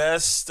wins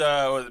best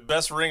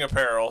ring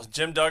apparel.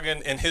 Jim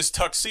Duggan in his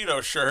tuxedo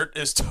shirt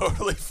is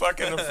totally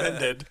fucking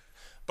offended.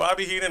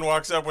 Bobby Heenan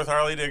walks up with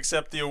Harley to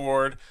accept the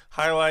award.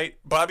 Highlight,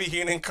 Bobby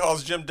Heenan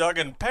calls Jim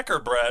Duggan pecker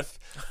breath.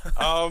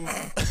 Yeah,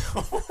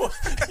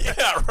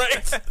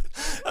 right?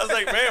 I was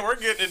like, man, we're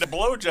getting into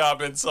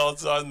blowjob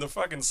insults on the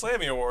fucking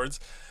Slammy Awards.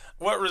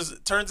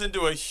 Turns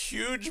into a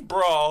huge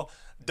brawl.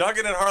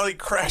 Duggan and Harley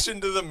crash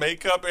into the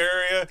makeup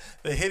area.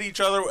 They hit each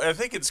other. I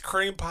think it's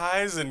cream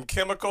pies and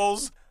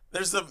chemicals.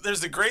 There's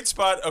the great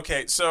spot.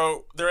 Okay,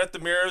 so they're at the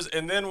mirrors,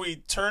 and then we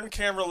turn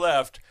camera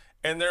left,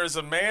 and there's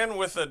a man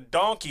with a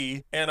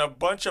donkey and a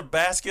bunch of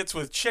baskets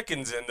with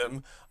chickens in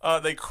them.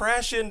 They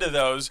crash into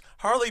those.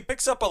 Harley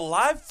picks up a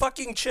live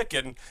fucking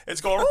chicken. It's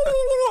going...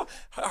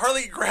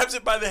 Harley grabs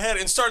it by the head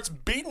and starts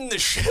beating the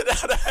shit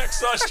out of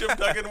Hacksaw Jim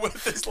Duggan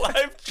with this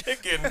live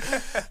chicken.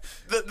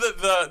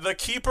 The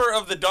keeper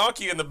of the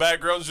donkey in the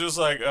background's just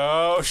like,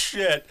 oh,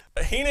 shit.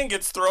 Heenan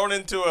gets thrown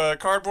into a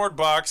cardboard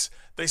box.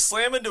 They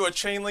slam into a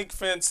chain link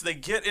fence. They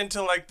get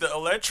into like the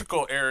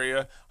electrical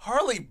area.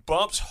 Harley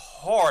bumps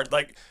hard.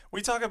 Like,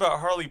 we talk about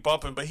Harley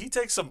bumping, but he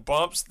takes some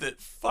bumps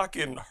that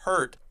fucking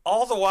hurt.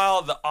 All the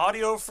while, the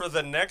audio for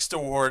the next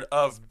award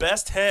of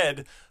Best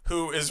Head,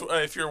 who is,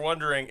 if you're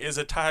wondering, is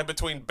a tie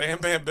between Bam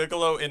Bam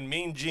Bigelow and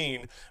Mean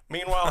Gene.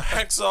 Meanwhile,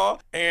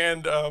 Hacksaw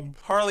and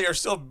Harley are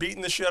still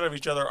beating the shit out of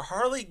each other.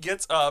 Harley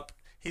gets up.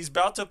 He's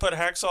about to put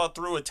Hacksaw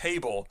through a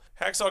table.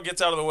 Hacksaw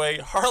gets out of the way.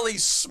 Harley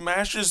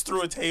smashes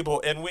through a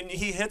table, and when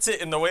he hits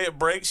it and the way it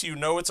breaks, you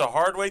know it's a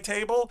hardway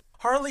table.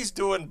 Harley's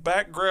doing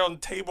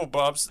background table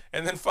bumps,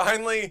 and then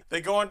finally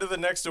they go on to the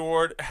next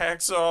award.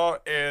 Hacksaw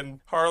and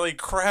Harley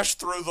crash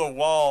through the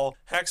wall.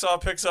 Hacksaw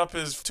picks up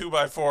his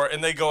 2x4,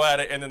 and they go at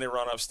it, and then they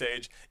run off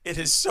stage. It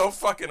is so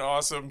fucking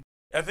awesome.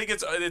 I think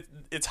it's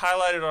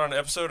highlighted on an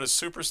episode of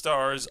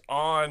Superstars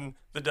on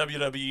the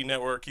WWE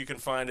Network. You can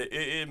find it.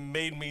 It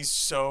made me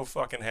so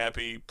fucking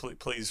happy.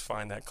 Please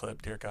find that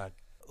clip, dear God.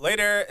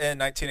 Later in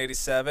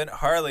 1987,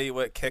 Harley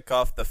would kick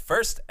off the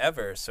first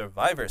ever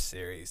Survivor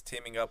Series,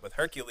 teaming up with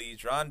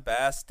Hercules, Ron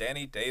Bass,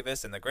 Danny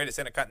Davis, and the greatest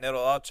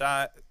Intercontinental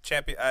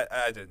Champion.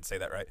 I didn't say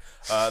that right.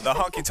 The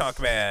Honky Tonk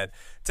Man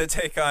to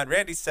take on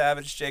Randy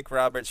Savage, Jake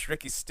Roberts,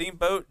 Ricky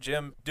Steamboat,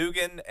 Jim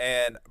Duggan,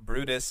 and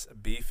Brutus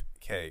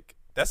Beefcake.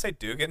 Did I say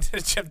Dugan?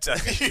 Jim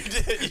Duggan. You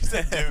did. You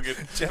said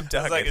Dugan. Jim Duggan.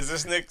 I was like, is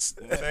this Nick's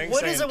thing?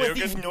 What is it with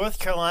Dugan? these North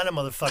Carolina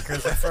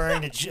motherfuckers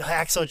referring to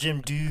Hacksaw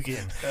Jim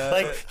Dugan?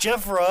 Like,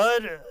 Jeff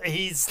Rudd,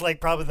 he's like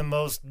probably the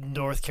most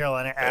North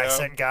Carolina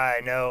accent guy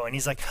I know. And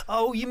he's like,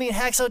 oh, you mean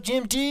Hacksaw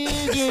Jim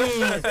Dugan?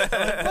 Like,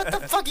 what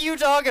the fuck are you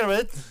talking about?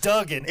 It's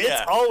Duggan.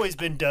 It's always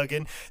been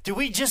Duggan. Do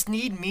we just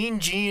need Mean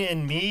Gene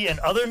and me and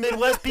other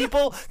Midwest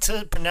people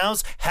to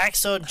pronounce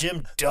Hacksaw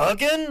Jim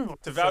Duggan?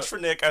 To vouch for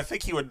Nick, I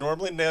think he would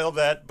normally nail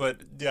that, but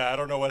yeah, I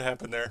don't know what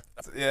happened there.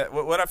 Yeah,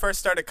 when I first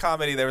started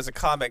comedy, there was a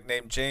comic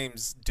named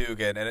James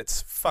Dugan, and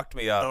it's fucked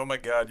me up. Oh my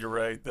God, you're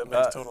right. That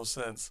makes total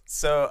sense.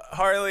 So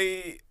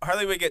Harley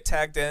would get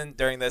tagged in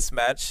during this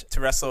match to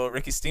wrestle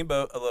Ricky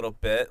Steamboat a little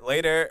bit.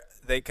 Later,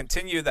 they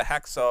continue the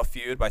Hacksaw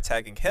feud by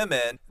tagging him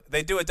in.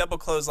 They do a double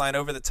clothesline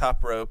over the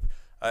top rope,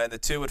 and the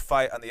two would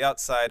fight on the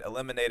outside,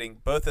 eliminating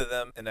both of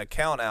them in a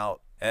count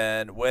out.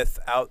 And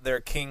without their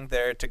king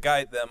there to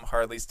guide them,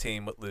 Harley's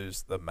team would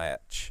lose the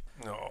match.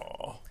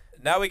 No.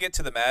 Now we get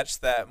to the match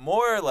that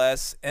more or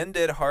less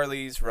ended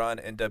Harley's run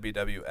in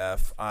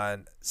WWF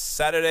on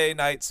Saturday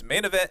night's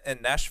main event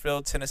in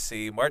Nashville,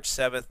 Tennessee, March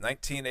 7th,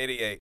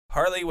 1988.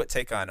 Harley would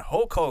take on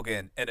Hulk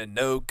Hogan in a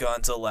no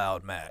guns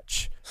allowed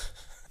match.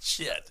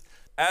 Shit.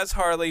 As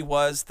Harley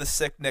was the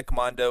sick Nick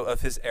Mondo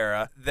of his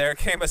era, there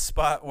came a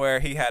spot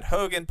where he had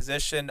Hogan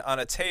positioned on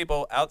a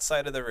table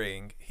outside of the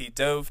ring. He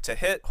dove to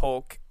hit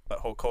Hulk, but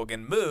Hulk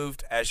Hogan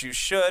moved, as you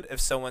should if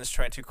someone's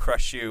trying to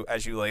crush you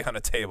as you lay on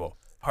a table.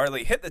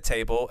 Harley hit the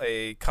table,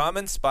 a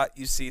common spot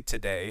you see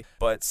today,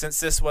 but since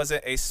this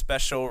wasn't a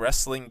special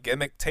wrestling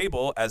gimmick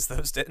table, as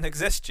those didn't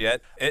exist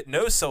yet, it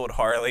no-sold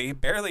Harley,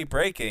 barely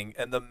breaking,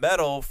 and the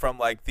metal from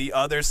like the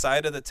other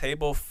side of the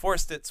table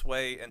forced its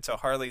way into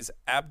Harley's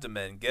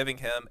abdomen, giving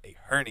him a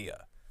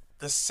hernia.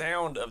 The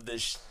sound of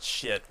this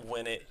shit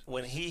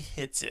when he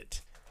hits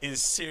it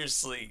is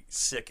seriously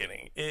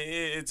sickening.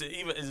 It's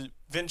even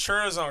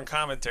Ventura's on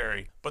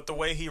commentary, but the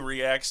way he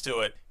reacts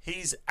to it,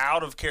 he's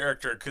out of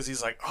character because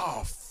he's like,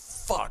 oh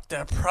fuck,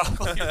 that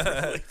probably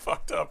really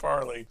fucked up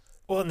Harley.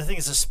 Well, and the thing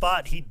is, a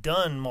spot he'd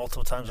done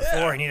multiple times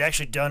before, and he'd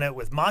actually done it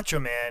with Macho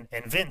Man,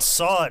 and Vince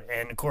saw it,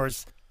 and of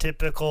course,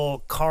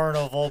 typical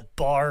carnival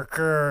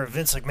barker,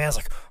 Vince McMahon's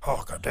like,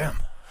 oh goddamn,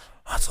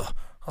 that's a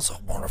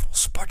wonderful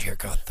spot you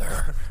got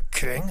there,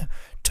 King.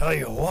 Tell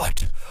you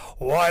what,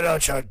 why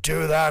don't you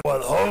do that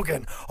with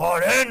Hogan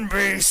on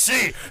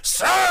NBC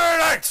Saturday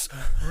nights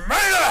main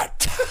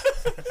event?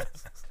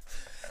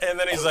 And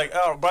then he's like,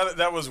 oh,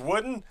 that was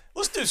wooden?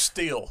 Let's do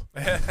steel.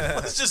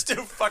 Let's just do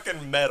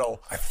fucking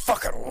metal. I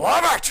fucking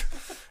love it!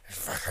 These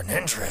fucking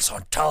injuries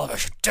on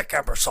television. Dick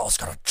Ebersol's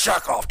gonna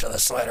jack off to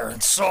this later,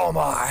 and so am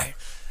I.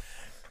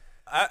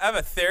 I have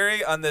a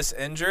theory on this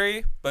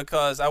injury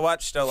because I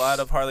watched a lot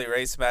of Harley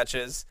race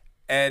matches,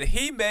 and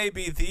he may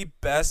be the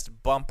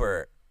best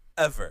bumper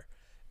ever.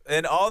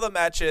 In all the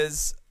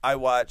matches I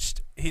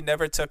watched, he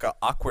never took an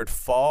awkward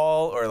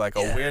fall or like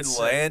a weird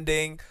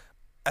landing.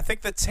 I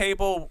think the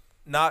table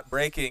not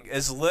breaking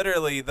is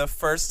literally the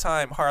first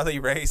time Harley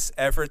Race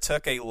ever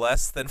took a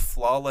less than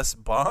flawless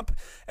bump,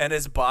 and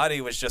his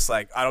body was just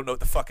like, I don't know what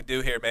the fuck to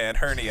do here, man.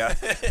 Hernia.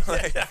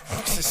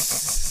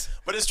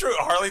 But it's true.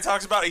 Harley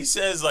talks about it. He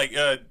says, like,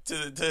 to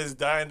his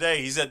dying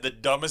day, he said the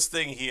dumbest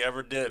thing he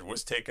ever did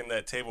was taking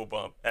that table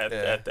bump at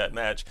that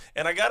match.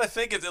 And I got to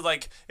think it's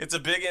like, it's a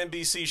big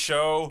NBC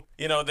show.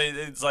 You know,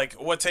 it's like,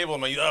 what table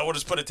am I? Oh, we'll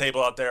just put a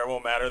table out there. It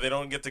won't matter. They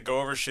don't get to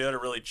go over shit or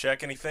really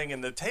check anything.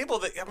 And the table,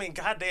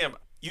 goddamn,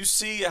 you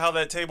see how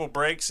that table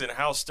breaks and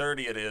how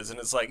sturdy it is. And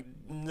it's like,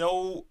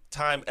 no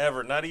time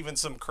ever, not even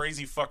some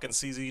crazy fucking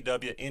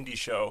CZW indie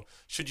show,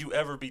 should you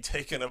ever be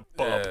taking a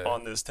bump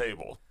on this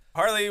table.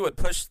 Harley would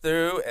push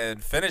through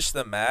and finish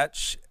the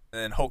match,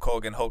 and then Hulk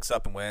Hogan hulks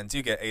up and wins.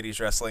 You get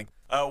 80s wrestling.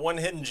 One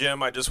hidden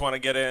gem I just want to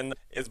get in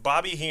is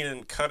Bobby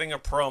Heenan cutting a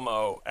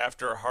promo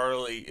after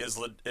Harley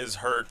is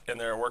hurt and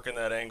they're working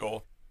that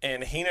angle.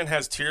 And Heenan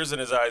has tears in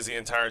his eyes the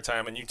entire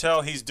time, and you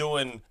tell he's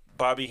doing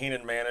Bobby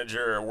Heenan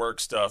manager work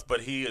stuff,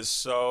 but he is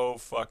so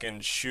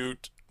fucking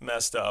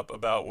messed up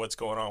about what's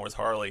going on with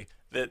Harley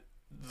that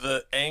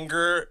the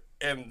anger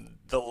and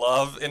the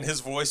love in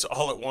his voice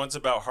all at once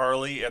about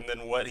Harley and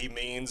then what he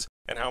means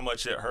and how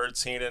much it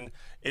hurts Heenan.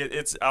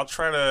 It's I'll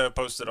try to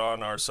post it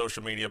on our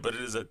social media, but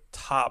it is a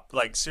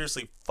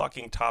seriously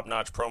fucking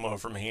top-notch promo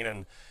from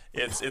Heenan.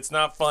 It's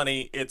not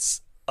funny,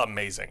 it's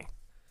amazing.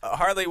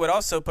 Harley would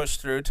also push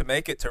through to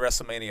make it to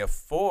WrestleMania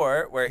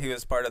 4, where he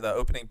was part of the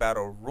opening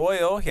battle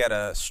royal. He had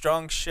a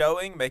strong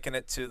showing, making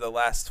it to the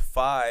last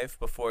 5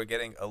 before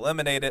getting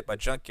eliminated by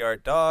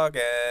Junkyard Dog,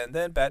 and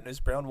then Bad News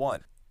Brown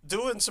won.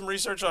 Doing some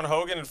research on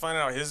Hogan and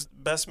finding out his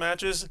best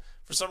matches,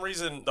 for some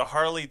reason the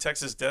Harley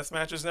Texas Death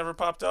matches never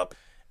popped up,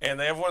 and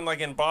they have one like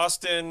in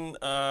Boston.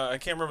 I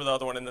can't remember the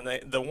other one, and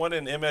the one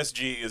in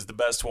MSG is the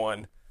best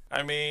one.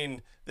 I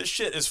mean, this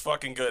shit is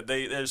fucking good.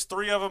 There's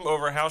 3 of them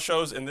over house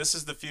shows, and this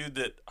is the feud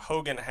that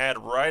Hogan had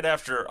right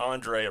after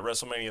Andre at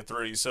WrestleMania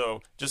 3.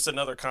 So just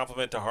another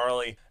compliment to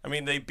Harley. I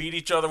mean, they beat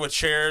each other with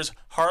chairs.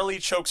 Harley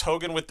chokes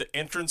Hogan with the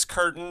entrance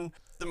curtain.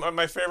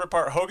 My favorite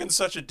part, Hogan's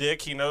such a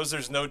dick, he knows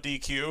there's no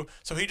DQ,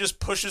 so he just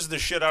pushes the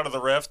shit out of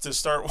the ref to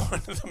start one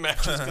of the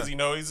matches because he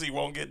knows he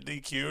won't get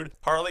DQ'd.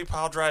 Harley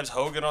pile drives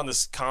Hogan on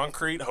this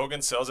concrete.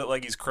 Hogan sells it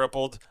like he's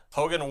crippled.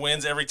 Hogan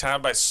wins every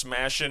time by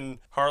smashing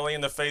Harley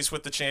in the face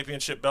with the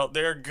championship belt.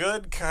 They're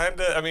good, kind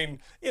of, I mean,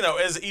 you know,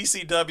 as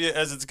ECW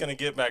as it's going to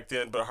get back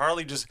then, but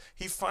Harley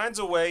he finds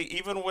a way,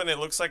 even when it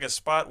looks like a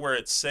spot where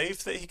it's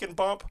safe that he can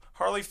bump,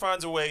 Harley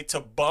finds a way to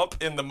bump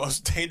in the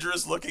most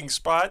dangerous looking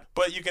spot,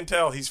 but you can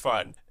tell he's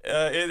fine.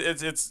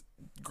 It's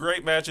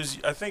great matches.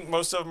 I think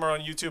most of them are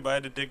on YouTube. I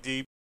had to dig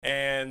deep.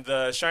 And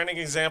the shining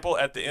example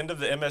at the end of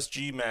the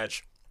MSG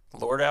match,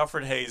 Lord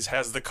Alfred Hayes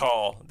has the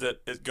call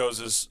that it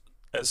goes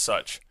as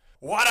such.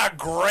 What a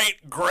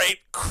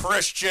great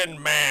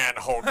Christian man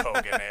Hulk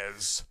Hogan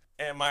is.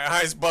 And my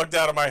eyes bugged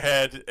out of my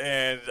head.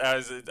 And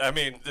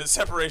the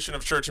separation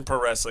of church and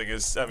pro wrestling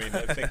is, I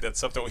think that's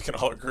something we can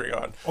all agree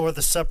on. Or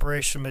the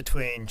separation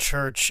between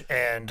church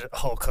and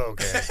Hulk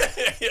Hogan.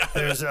 Yeah.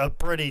 There's a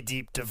pretty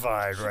deep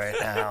divide right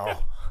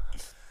now.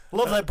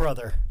 Love thy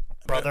brother.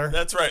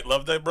 That's right.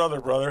 Love thy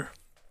brother.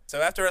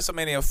 So after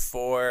WrestleMania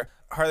 4,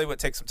 Harley would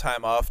take some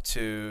time off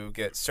to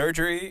get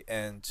surgery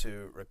and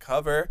to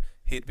recover.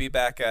 He'd be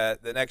back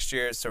at the next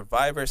year's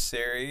Survivor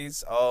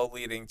Series, all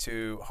leading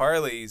to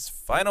Harley's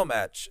final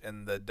match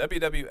in the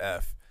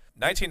WWF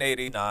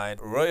 1989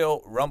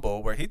 Royal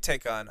Rumble, where he'd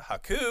take on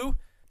Haku,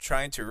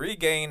 trying to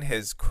regain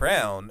his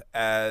crown,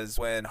 as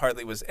when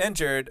Harley was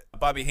injured,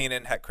 Bobby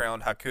Heenan had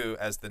crowned Haku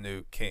as the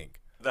new king.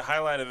 The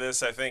highlight of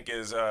this, I think,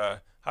 is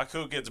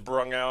Haku gets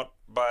brung out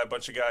by a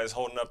bunch of guys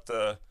holding up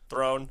the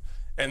throne.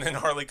 And then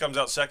Harley comes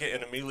out second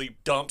and immediately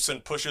dumps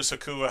and pushes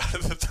Haku out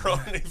of the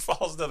throne and he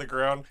falls to the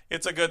ground.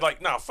 It's a good,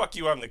 nah, fuck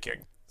you, I'm the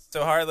king.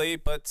 So Harley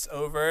puts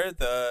over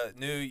the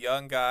new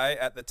young guy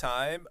at the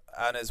time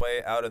on his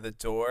way out of the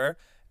door.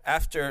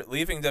 After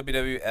leaving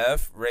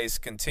WWF, Race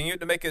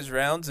continued to make his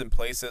rounds in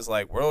places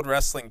like World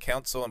Wrestling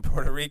Council in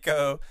Puerto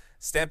Rico,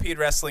 Stampede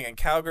Wrestling in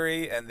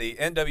Calgary, and the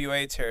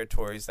NWA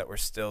territories that were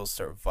still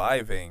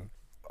surviving.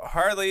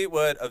 Harley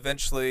would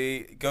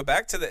eventually go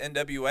back to the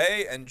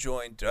NWA and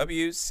join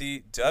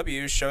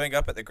WCW, showing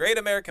up at the Great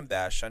American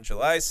Bash on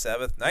July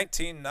 7th,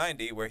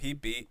 1990, where he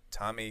beat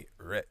Tommy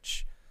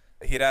Rich.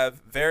 He'd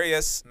have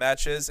various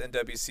matches in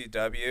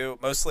WCW,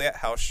 mostly at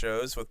house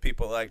shows with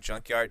people like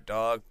Junkyard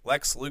Dog,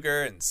 Lex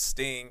Luger, and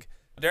Sting.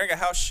 During a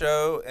house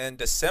show in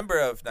December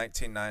of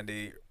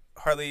 1990,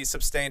 Harley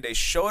sustained a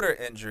shoulder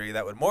injury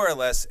that would more or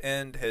less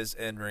end his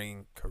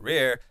in-ring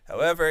career.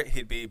 However,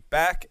 he'd be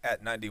back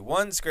at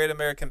 91's Great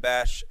American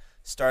Bash,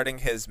 starting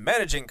his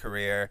managing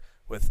career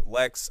with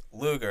Lex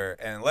Luger.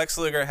 And Lex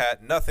Luger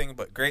had nothing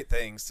but great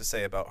things to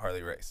say about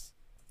Harley Race.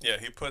 Yeah,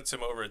 he puts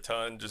him over a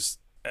ton, just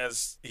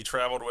as he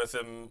traveled with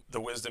him,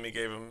 the wisdom he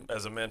gave him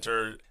as a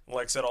mentor.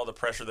 Lex said all the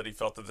pressure that he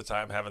felt at the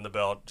time having the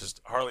belt.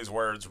 Just Harley's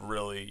words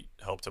really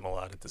helped him a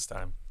lot at this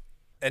time.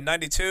 In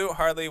 92,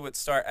 Harley would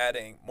start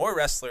adding more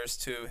wrestlers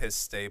to his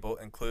stable,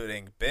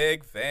 including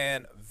Big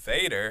Van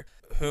Vader,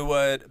 who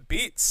would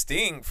beat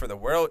Sting for the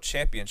World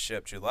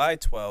Championship July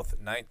 12th,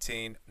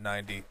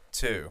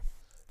 1992.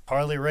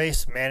 Harley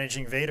Race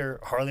managing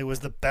Vader. Harley was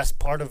the best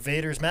part of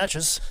Vader's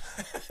matches.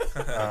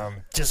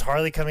 Just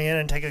Harley coming in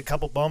and taking a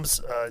couple bumps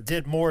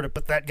did more to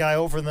put that guy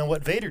over than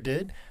what Vader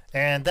did.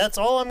 And that's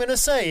all I'm going to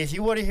say. If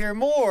you want to hear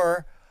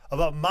more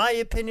about my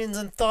opinions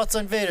and thoughts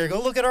on Vader, go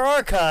look at our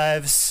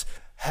archives.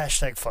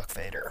 Hashtag fuck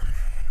Vader.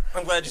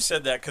 I'm glad you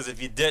said that, because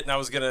if you didn't, I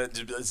was going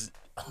to...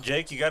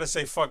 Jake, you got to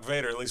say fuck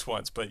Vader at least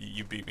once, but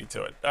you beat me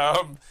to it.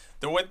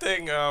 The one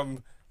thing...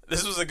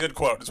 this was a good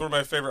quote. It's one of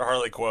my favorite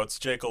Harley quotes.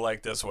 Jake will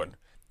like this one.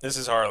 This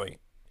is Harley.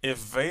 If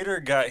Vader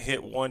got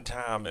hit one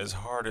time as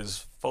hard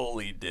as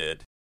Foley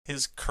did,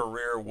 his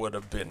career would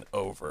have been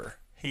over.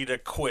 He'd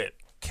have quit.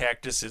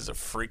 Cactus is a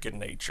freak of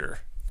nature.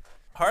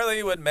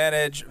 Harley would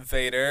manage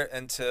Vader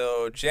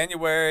until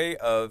January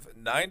of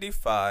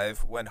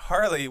 95, when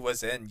Harley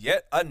was in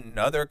yet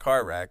another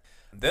car wreck.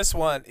 This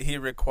one, he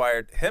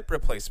required hip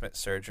replacement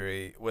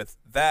surgery, with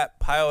that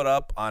piled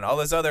up on all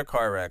his other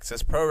car wrecks.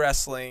 His pro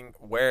wrestling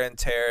wear and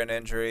tear and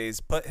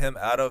injuries put him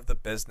out of the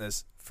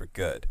business for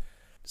good.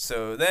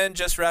 So then,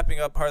 just wrapping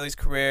up Harley's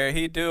career,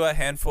 he'd do a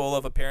handful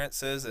of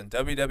appearances in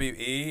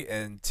WWE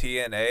and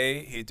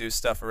TNA. He'd do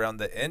stuff around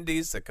the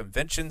Indies, the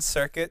convention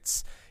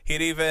circuits.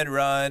 He'd even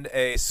run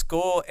a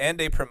school and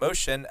a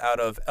promotion out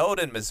of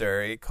Eldon,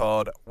 Missouri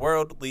called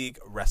World League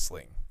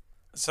Wrestling.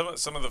 Some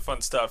of the fun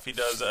stuff he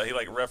does, he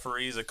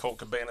referees a Colt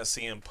Cabana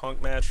CM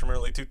Punk match from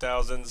early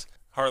 2000s.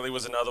 Harley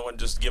was another one,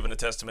 just giving a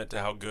testament to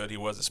how good he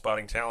was at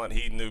spotting talent.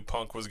 He knew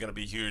Punk was going to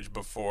be huge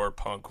before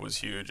Punk was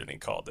huge, and he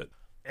called it.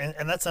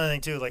 And that's another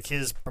thing, too, like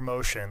his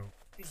promotion.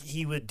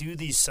 He would do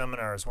these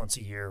seminars once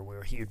a year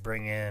where he would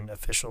bring in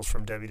officials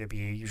from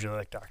WWE, usually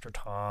like Dr.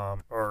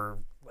 Tom or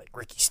like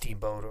Ricky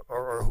Steamboat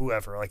or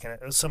whoever, like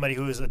somebody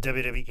who is a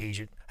WWE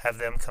agent, have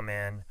them come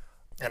in.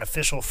 An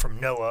official from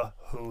Noah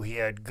who he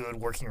had good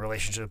working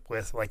relationship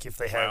with, like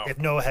if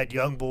Noah had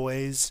young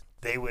boys,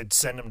 they would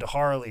send them to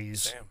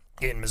Harley's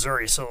in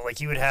Missouri. So like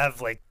you would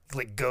have like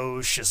Go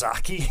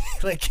Shizaki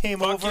like came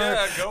Fuck over,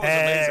 yeah, Go was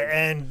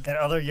amazing. and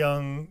other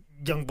young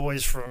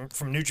boys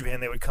from New Japan.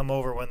 They would come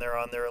over when they're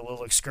on their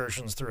little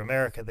excursions through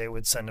America. They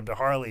would send them to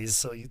Harley's,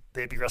 so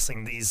they'd be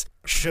wrestling these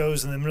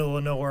shows in the middle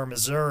of nowhere,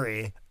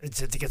 Missouri,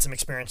 to get some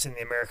experience in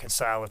the American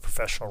style of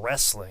professional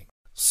wrestling.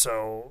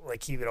 So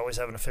like he would always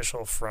have an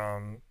official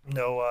from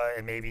Noah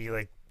and maybe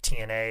like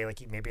TNA, like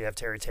he'd maybe have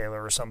Terry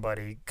Taylor or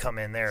somebody come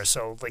in there.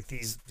 So like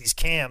these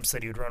camps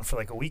that he would run for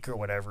like a week or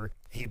whatever,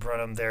 he'd run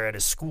them there at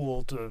his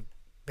school to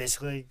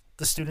basically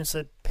the students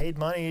that paid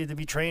money to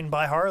be trained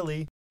by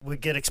Harley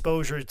would get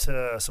exposure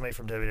to somebody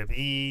from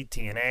WWE,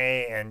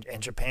 TNA,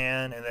 and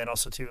Japan. And then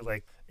also too,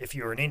 like if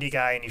you were an indie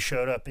guy and you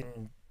showed up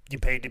and you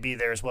paid to be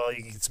there as well,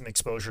 you can get some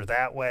exposure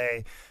that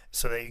way,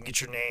 so that you can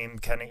get your name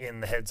kind of in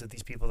the heads of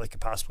these people that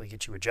could possibly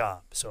get you a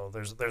job. So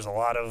there's a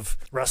lot of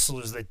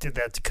wrestlers that did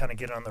that to kind of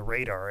get on the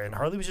radar, and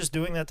Harley was just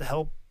doing that to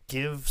help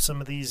give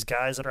some of these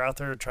guys that are out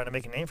there trying to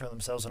make a name for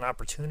themselves an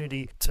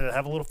opportunity to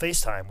have a little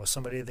FaceTime with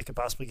somebody that could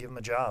possibly give them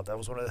a job. That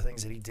was one of the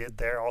things that he did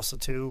there. Also,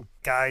 too,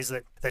 guys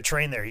that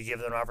train there, he gave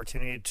them an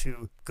opportunity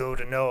to go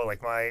to know,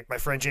 like my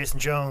friend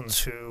Jason Jones,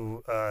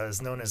 who is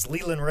known as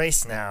Leland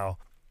Race now.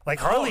 Like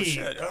Harley,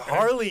 Okay.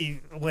 Harley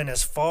went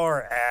as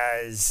far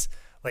as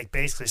like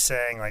basically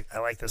saying like, I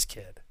like this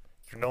kid.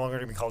 You're no longer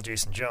going to be called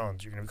Jason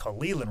Jones. You're going to be called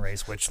Leland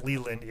Race, which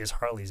Leland is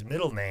Harley's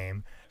middle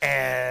name,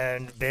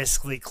 and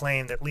basically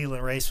claimed that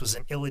Leland Race was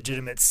an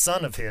illegitimate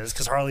son of his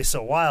because Harley's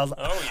so wild.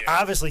 Oh, yeah.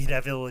 Obviously, he'd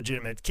have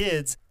illegitimate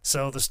kids.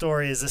 So the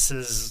story is this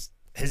is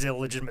his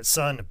illegitimate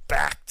son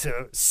back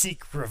to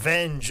seek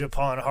revenge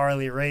upon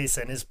Harley Race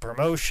and his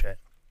promotion.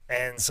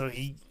 And so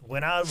he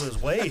went out of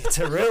his way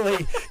to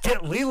really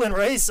get Leland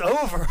Race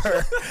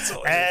over.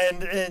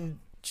 And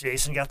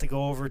Jason got to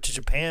go over to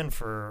Japan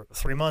for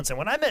 3 months. And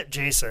when I met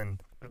Jason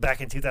back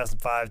in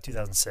 2005,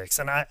 2006,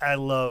 and I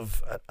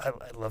love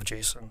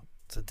Jason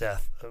to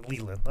death.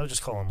 Leland. I'll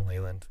just call him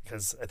Leland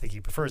because I think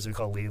he prefers to be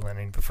called Leland,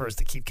 and he prefers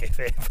to keep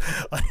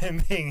kayfabe on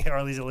him being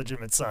Harley's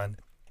illegitimate son,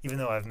 even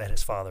though I've met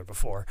his father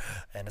before,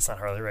 and it's not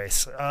Harley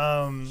Race.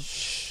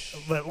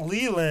 But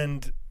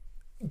Leland,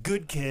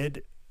 good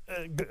kid,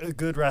 a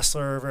good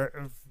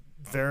wrestler,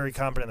 very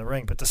competent in the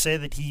ring. But to say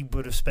that he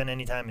would have spent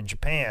any time in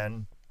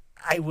Japan,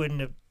 I wouldn't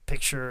have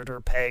pictured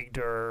or pegged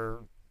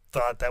or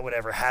thought that would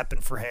ever happen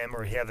for him,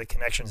 or he had the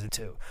connections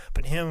to.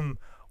 But him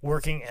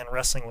working and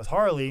wrestling with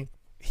Harley,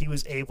 he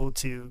was able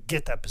to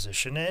get that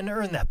position and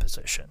earn that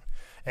position.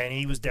 And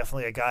he was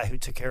definitely a guy who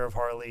took care of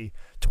Harley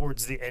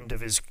towards the end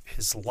of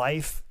his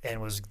life,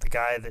 and was the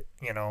guy that,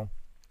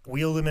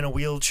 wheeled him in a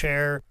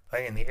wheelchair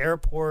in the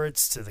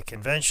airports, to the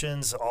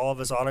conventions, all of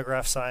his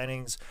autograph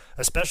signings,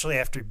 especially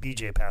after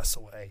BJ passed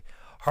away.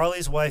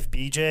 Harley's wife,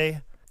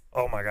 BJ,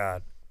 oh my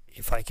God,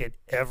 if I could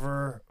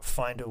ever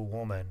find a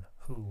woman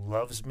who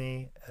loves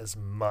me as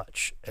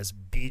much as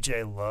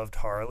BJ loved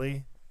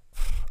Harley,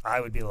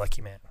 I would be a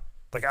lucky man.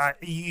 Like,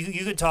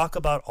 you could talk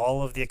about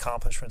all of the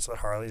accomplishments that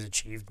Harley's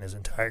achieved in his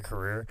entire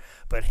career,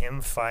 but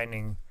him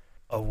finding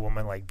a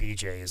woman like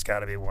BJ has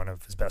got to be one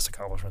of his best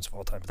accomplishments of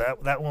all time.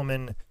 That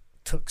woman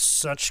took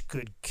such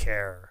good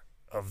care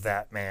of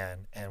that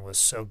man and was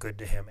so good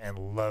to him and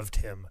loved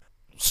him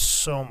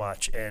so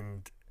much.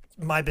 And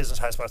my business,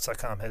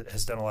 highspots.com,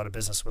 has done a lot of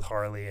business with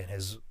Harley and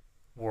his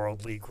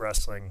World League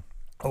Wrestling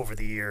over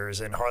the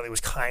years. And Harley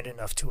was kind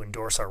enough to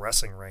endorse our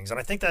wrestling rings. And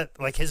I think that,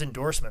 like, his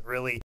endorsement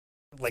really,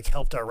 like,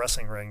 helped our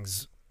wrestling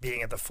rings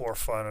being at the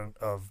forefront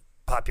of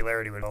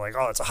popularity. With like,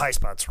 oh, it's a High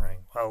Spots ring.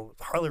 Well,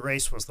 Harley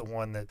Race was the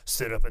one that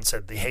stood up and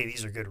said, hey,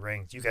 these are good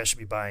rings. You guys should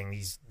be buying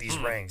these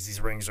rings. These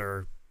rings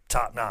are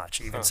top notch.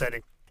 He even said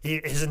it.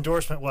 His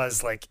endorsement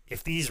was like,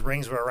 if these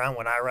rings were around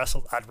when I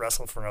wrestled, I'd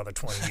wrestle for another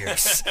 20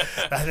 years.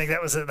 I think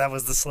that was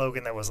the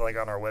slogan that was like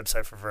on our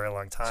website for a very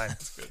long time.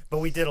 But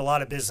we did a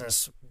lot of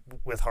business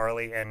with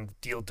Harley and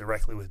deal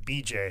directly with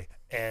BJ,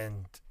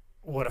 and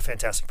what a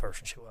fantastic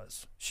person she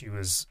was. She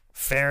was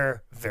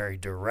fair, very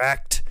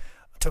direct,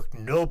 took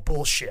no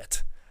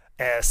bullshit,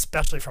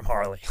 especially from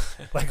Harley.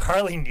 Like,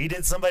 Harley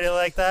needed somebody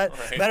like that.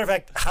 Right. Matter of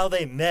fact, how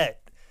they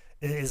met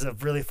is a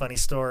really funny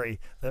story.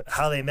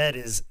 How they met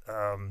is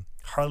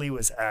Harley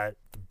was at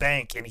the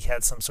bank and he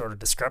had some sort of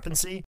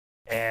discrepancy.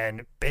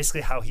 And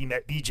basically how he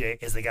met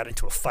BJ is they got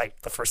into a fight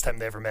the first time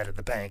they ever met at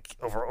the bank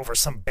over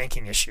some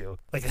banking issue.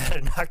 Like, they had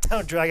a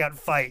knockdown, drag-out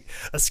fight,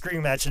 a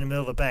scream match in the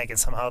middle of the bank, and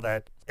somehow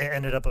that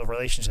ended up a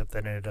relationship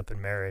that ended up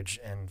in marriage,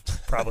 and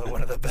probably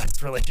one of the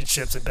best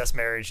relationships and best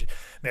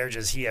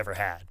marriages he ever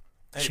had.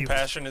 Hey,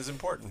 passion is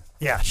important.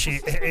 Yeah,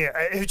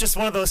 it was just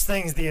one of those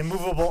things, the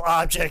immovable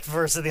object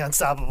versus the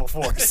unstoppable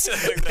force.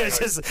 Exactly. It's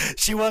just,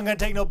 she wasn't going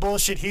to take no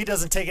bullshit. He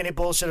doesn't take any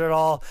bullshit at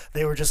all.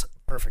 They were just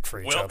perfect for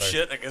each other.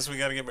 Shit, I guess we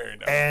got to get married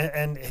now.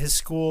 And his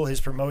school,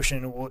 his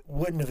promotion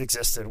wouldn't have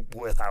existed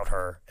without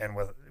her, and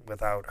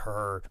without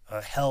her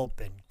help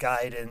and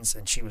guidance,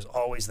 and she was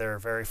always there,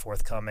 very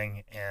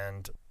forthcoming.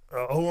 And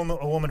a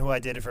woman who I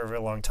dated for a very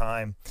long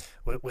time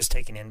was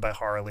taken in by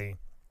Harley,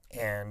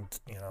 and,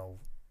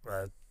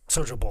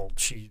 Soja Bolt,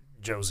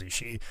 Josie,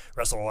 she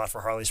wrestled a lot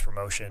for Harley's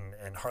promotion,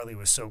 and Harley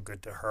was so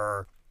good to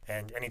her.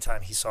 And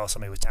anytime he saw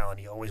somebody with talent,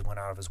 he always went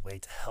out of his way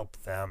to help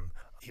them.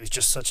 He was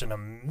just such an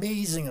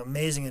amazing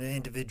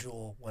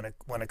individual when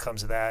it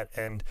comes to that.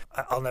 And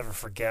I'll never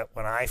forget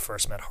when I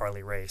first met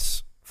Harley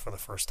Race for the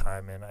first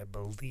time in, I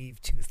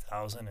believe,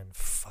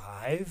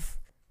 2005.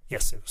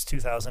 Yes, it was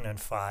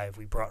 2005.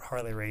 We brought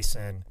Harley Race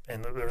in,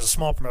 and there was a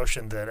small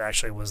promotion that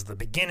actually was the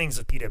beginnings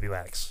of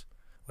PWX,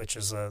 which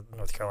is a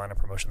North Carolina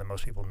promotion that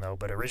most people know.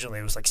 But originally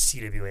it was like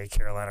CWA,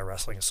 Carolina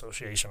Wrestling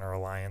Association or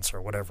Alliance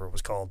or whatever it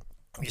was called.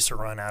 We used to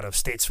run out of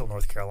Statesville,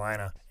 North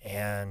Carolina,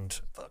 and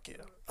Fuck yeah.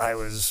 I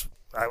was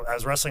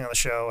wrestling on the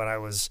show, and I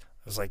was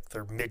like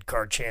their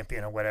mid-card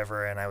champion or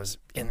whatever, and I was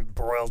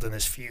embroiled in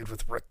this feud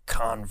with Rick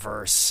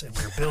Converse, and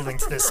we were building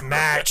to this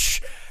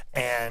match,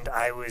 and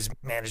I was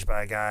managed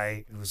by a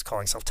guy who was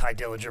calling himself Ty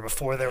Dillinger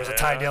before there was a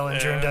Ty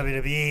Dillinger in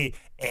WWE,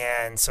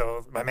 and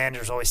so my manager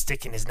was always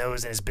sticking his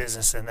nose in his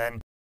business, and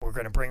then we're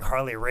going to bring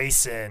Harley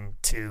Race in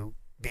to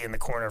be in the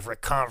corner of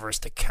Rick Converse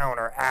to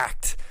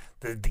counteract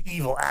the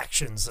evil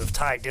actions of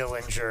Ty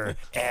Dillinger,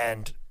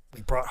 and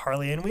we brought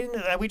Harley in.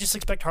 We just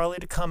expect Harley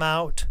to come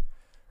out,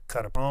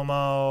 cut a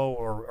promo,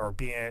 or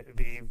be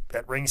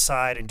at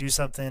ringside and do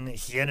something.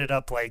 He ended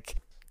up like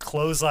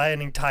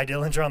clotheslining Ty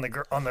Dillinger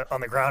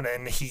on the ground,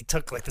 and he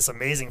took like this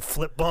amazing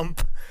flip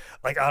bump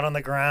like out on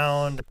the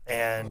ground,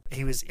 and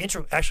he was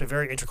actually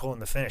very integral in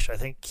the finish. I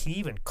think he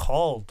even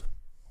called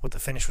what the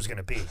finish was going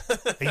to be.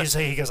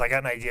 He goes, I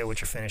got an idea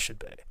what your finish should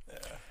be. Yeah.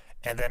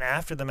 And then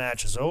after the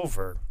match is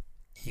over,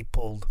 he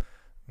pulled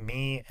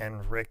me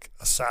and Rick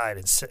aside,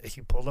 and he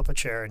pulled up a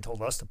chair and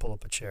told us to pull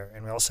up a chair,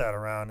 and we all sat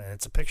around, and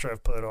it's a picture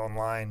I've put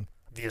online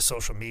via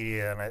social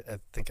media, and I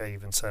think I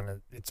even sent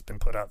it. It's been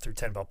put out through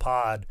 10 Bell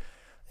Pod,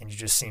 and you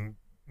just see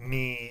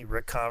me,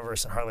 Rick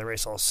Converse, and Harley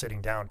Race all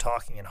sitting down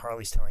talking, and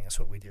Harley's telling us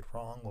what we did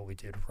wrong, what we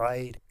did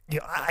right.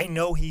 I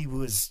know he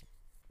was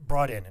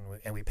brought in,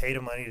 and we paid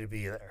him money to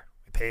be there.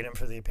 Paid him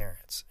for the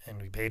appearance, and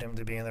we paid him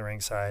to be in the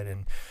ringside,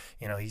 and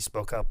he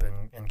spoke up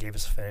and gave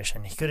us a finish,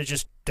 and he could have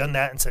just done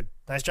that and said,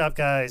 nice job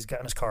guys, got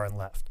in his car and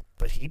left,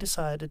 but he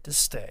decided to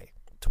stay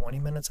 20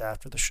 minutes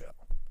after the show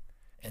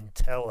and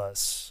tell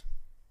us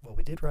what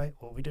we did right,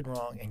 what we did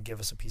wrong, and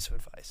give us a piece of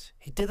advice.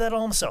 He did that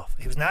all himself.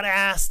 He was not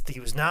asked, he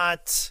was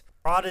not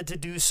prodded to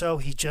do so,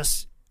 he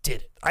just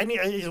did it. I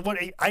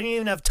didn't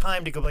even have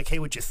time to go like, hey,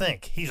 what'd you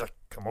think? He's like,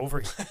 come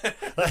over here.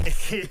 Like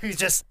he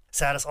just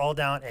sat us all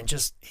down, and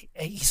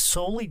he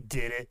solely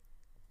did it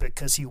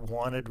because he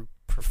wanted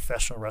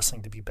professional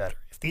wrestling to be better.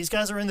 If these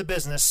guys are in the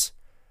business,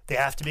 they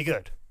have to be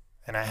good,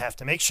 and I have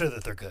to make sure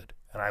that they're good,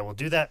 and I will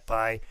do that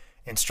by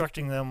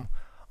instructing them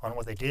on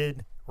what they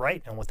did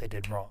right and what they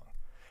did wrong.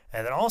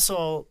 And then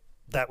also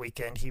that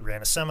weekend he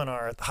ran a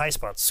seminar at the High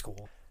Spots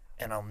School,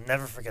 and I'll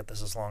never forget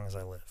this as long as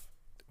I live.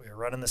 We were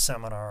running the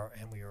seminar,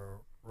 and we were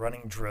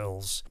running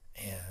drills,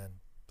 and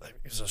it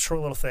was a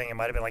short little thing. It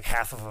might have been like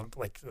half of them,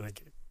 like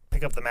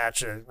pick up the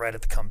match right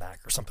at the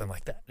comeback or something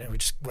like that. And we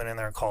just went in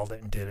there and called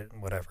it and did it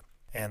and whatever.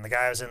 And the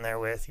guy I was in there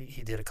with,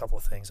 he did a couple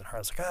of things, and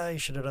Harley's like, you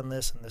should have done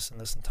this and this and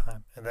this in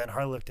time. And then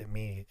Harley looked at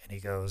me, and he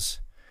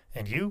goes,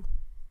 and you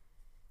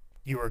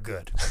were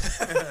good.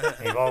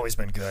 And you've always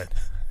been good,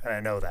 and I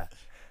know that.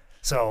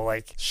 So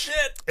like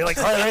shit, like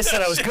Harley Race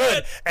said I was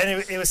good,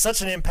 and it was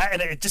such an impact,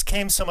 and it just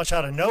came so much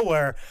out of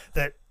nowhere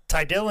that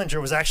Ty Dillinger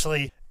was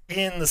actually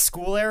in the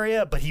school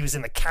area, but he was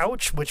in the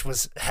couch, which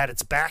had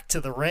its back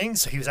to the ring,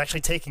 so he was actually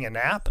taking a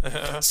nap.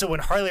 So when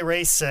Harley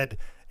Race said,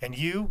 "And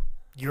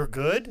you're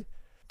good,"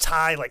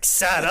 Ty like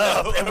sat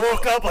up and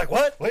woke up like,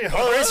 "What? Wait,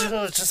 Harley Race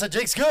just said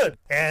Jake's good,"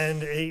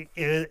 and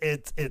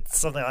it's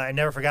something I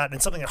never forgot,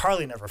 and something that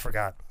Harley never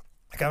forgot.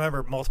 Like I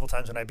remember multiple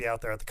times when I'd be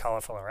out there at the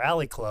Cauliflower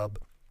Alley Club,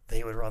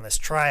 they would run this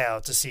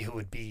tryout to see who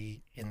would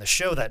be in the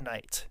show that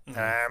night. Mm-hmm.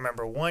 And I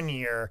remember one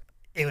year,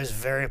 it was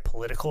very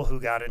political who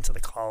got into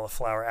the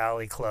Cauliflower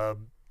Alley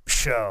Club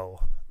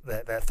show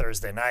that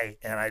Thursday night.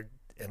 And I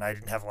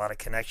didn't have a lot of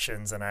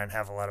connections, and I didn't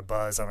have a lot of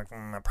buzz. I'm like,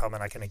 I'm probably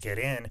not going to get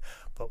in.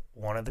 But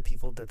one of the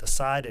people that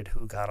decided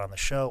who got on the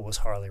show was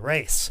Harley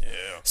Race.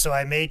 Yeah. So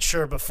I made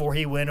sure before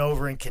he went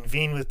over and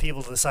convened with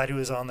people to decide who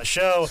was on the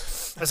show,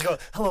 I was like,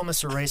 hello,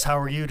 Mr. Race, how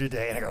are you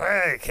today? And I go,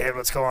 hey, kid,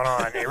 what's going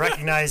on? And he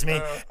recognized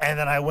me. And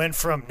then I went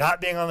from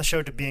not being on the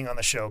show to being on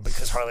the show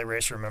because Harley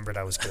Race remembered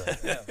I was good.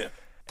 Yeah.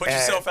 Put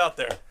yourself out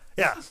there.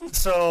 Yeah.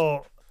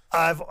 So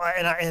I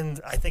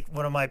think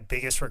one of my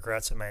biggest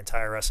regrets in my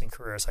entire wrestling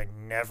career is I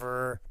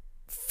never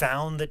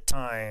found the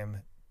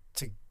time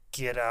to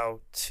get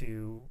out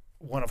to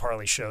one of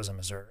Harley's shows in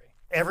Missouri.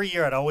 Every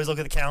year I'd always look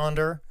at the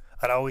calendar.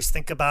 I'd always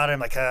think about it. I'm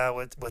like,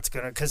 what's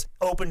going to, because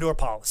open door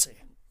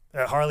policy.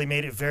 Harley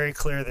made it very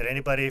clear that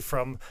anybody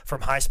from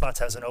High Spots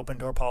has an open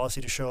door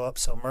policy to show up,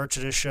 sell merch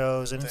at his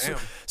shows. And so,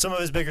 some of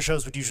his bigger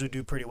shows would usually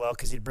do pretty well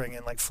because he'd bring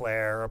in like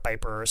Flair or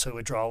Piper, so it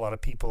would draw a lot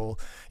of people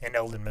in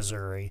Eldon,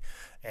 Missouri.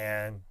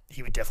 And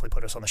he would definitely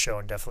put us on the show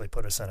and definitely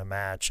put us in a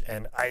match.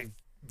 And I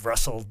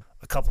wrestled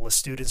a couple of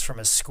students from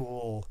his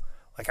school.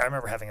 Like I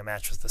remember having a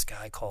match with this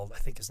guy called, I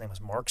think his name was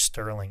Mark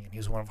Sterling, and he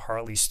was one of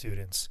Harley's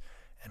students.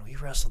 And we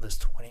wrestled this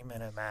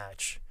 20-minute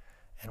match,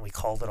 and we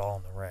called it all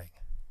in the ring.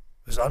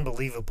 It was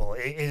unbelievable.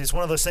 It is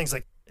one of those things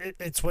like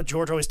it's what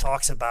George always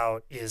talks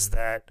about, is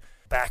that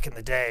back in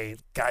the day,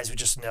 guys would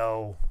just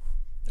know.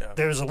 Yeah.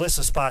 There was a list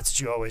of spots that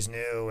you always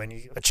knew,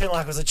 and a chin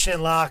lock was a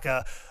chin lock,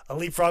 a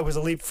leapfrog was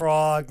a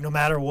leapfrog, no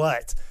matter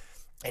what.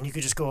 And you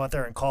could just go out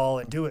there and call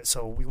and do it.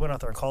 So we went out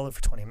there and called it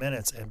for 20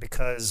 minutes, and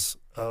because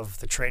of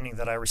the training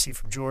that I received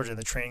from George and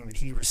the training that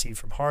he received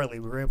from Harley,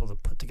 we were able to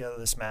put together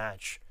this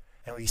match,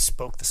 and we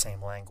spoke the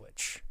same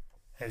language.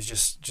 It was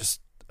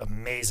just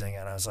amazing,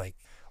 and I was like,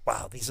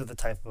 wow, these are the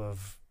type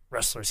of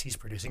wrestlers he's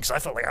producing. Because I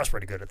felt like I was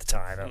pretty good at the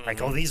time. I'm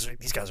like, oh, these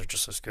guys are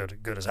just as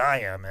good as I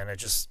am, and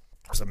it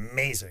was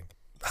amazing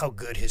how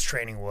good his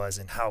training was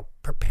and how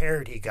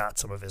prepared he got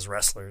some of his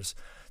wrestlers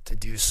to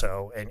do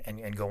so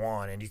and go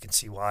on. And you can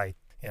see why,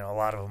 a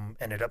lot of them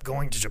ended up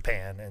going to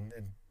Japan and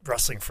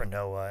wrestling for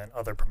Noah and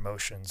other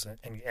promotions.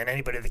 And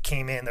anybody that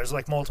came in, there's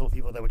like multiple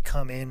people that would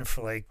come in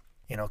for like,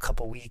 a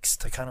couple weeks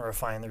to kind of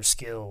refine their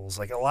skills.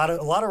 Like a lot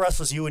of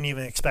wrestlers you wouldn't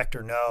even expect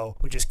or know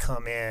would just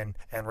come in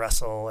and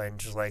wrestle and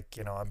just like,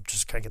 I'm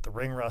just kind of get the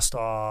ring rust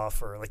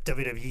off, or like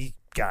WWE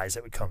guys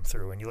that would come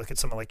through. And you look at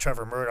someone like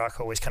Trevor Murdoch,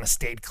 who always kind of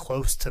stayed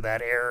close to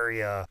that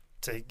area,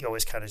 to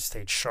always kind of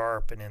stayed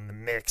sharp and in the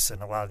mix,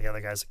 and a lot of the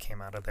other guys that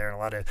came out of there, and a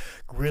lot of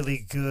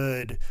really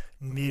good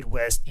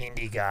Midwest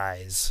indie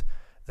guys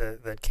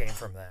that came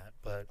from that.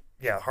 But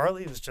yeah,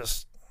 Harley was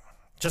just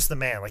the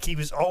man. Like he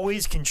was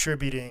always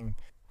contributing,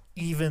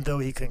 even though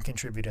he couldn't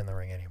contribute in the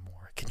ring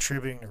anymore,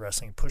 contributing to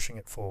wrestling, pushing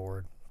it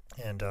forward,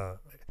 and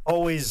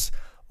always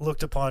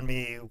looked upon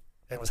me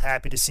and was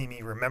happy to see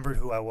me, remembered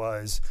who I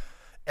was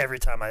every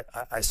time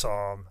I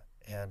saw him.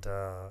 And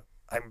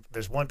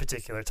there's one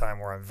particular time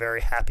where I'm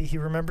very happy he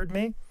remembered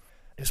me.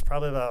 It was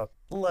probably about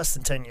less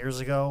than 10 years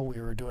ago.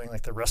 We were doing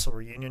like the Wrestle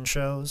Reunion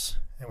shows,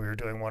 and we were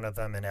doing one of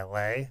them in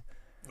LA.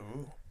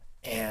 Ooh.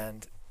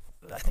 And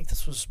I think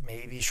this was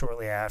maybe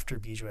shortly after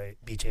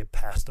BJ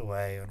passed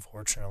away,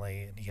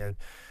 unfortunately, and he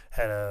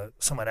had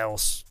someone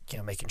else,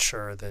 making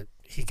sure that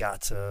he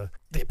got to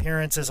the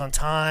appearances on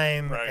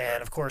time, right, and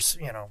right. Of course,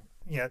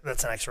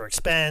 that's an extra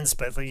expense,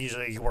 but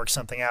usually you work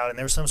something out, and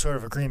there was some sort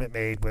of agreement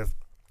made with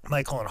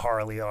Michael and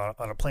Harley on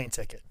a plane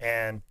ticket,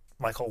 and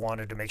Michael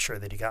wanted to make sure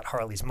that he got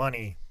Harley's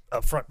money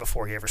up front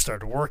before he ever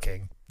started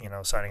working,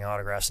 signing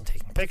autographs and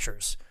taking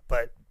pictures,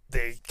 but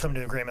they come to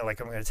an agreement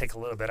like, I'm going to take a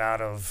little bit out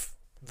of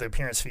the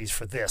appearance fees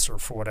for this or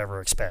for whatever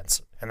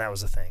expense, and that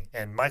was the thing.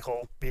 And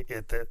Michael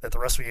at the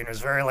Wrestle Union was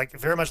very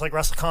much like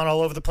WrestleCon,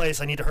 all over the place.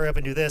 I need to hurry up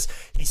and do this.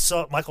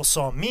 Michael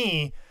saw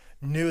me,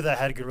 knew that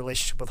I had a good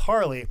relationship with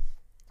Harley,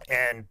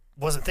 and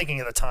wasn't thinking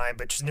at the time,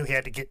 but just knew he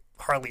had to get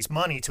Harley's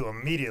money to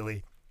him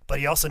immediately. But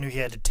he also knew he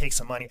had to take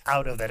some money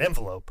out of that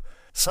envelope.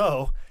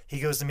 So he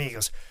goes to me, he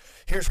goes,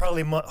 "Here's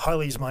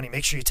Harley's money.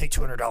 Make sure you take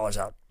 $200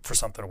 out for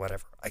something or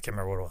whatever." I can't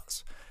remember what it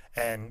was.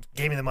 And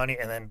gave me the money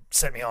and then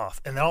sent me off.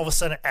 And then all of a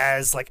sudden,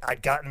 as like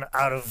I'd gotten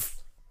out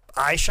of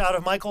eye shot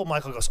of Michael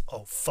goes,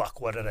 "Oh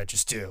fuck, what did I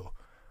just do?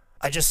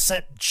 I just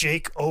sent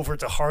Jake over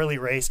to Harley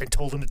Race and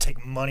told him to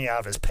take money out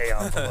of his pay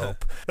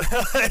envelope."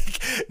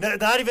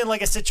 Not even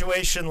like a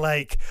situation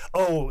like,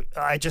 "Oh,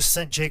 I just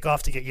sent Jake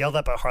off to get yelled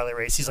at by Harley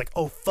Race." He's like,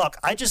 "Oh fuck,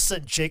 I just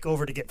sent Jake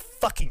over to get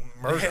fucking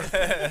murdered."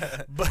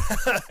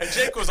 And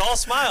Jake was all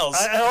smiles.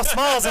 All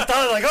smiles. I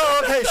thought like,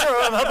 "Oh, okay,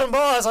 sure, I'm helping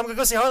boss. I'm gonna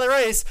go see Harley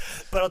Race."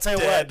 But I'll tell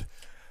you what,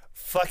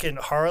 fucking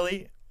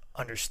Harley,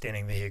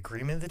 understanding the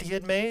agreement that he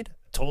had made,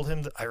 told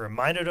him that I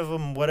reminded of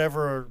him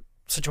whatever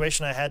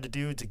situation I had to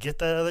do to get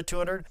that other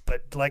 200,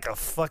 but like a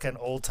fucking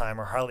old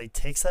timer, Harley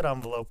takes that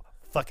envelope,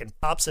 fucking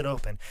pops it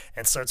open,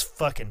 and starts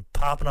fucking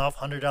popping off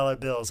 $100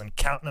 bills and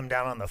counting them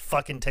down on the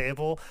fucking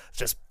table.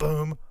 Just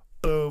boom,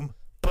 boom,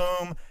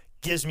 boom.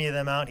 Gives me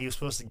the amount he was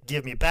supposed to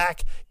give me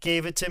back,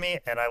 gave it to me,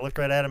 and I looked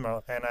right at him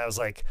and I was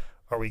like,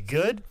 "Are we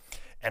good?"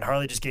 And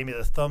Harley just gave me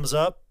the thumbs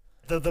up,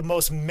 the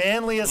most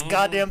manliest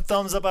goddamn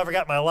thumbs up I ever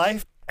got in my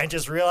life, and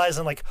just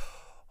realizing like,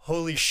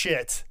 holy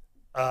shit,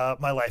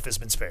 my life has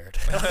been spared.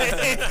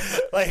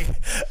 Like,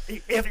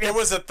 if it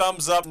was a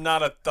thumbs up,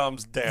 not a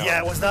thumbs down. Yeah,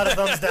 it was not a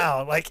thumbs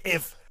down. Like,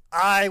 if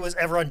I was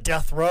ever on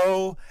death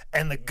row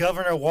and the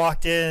governor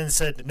walked in and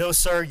said, "No,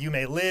 sir, you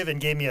may live," and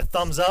gave me a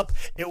thumbs up,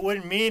 it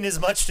wouldn't mean as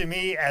much to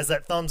me as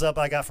that thumbs up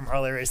I got from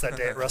Harley Race that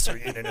day at Wrestle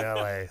Union in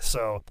LA.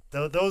 So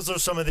those are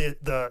some of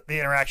the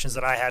interactions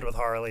that I had with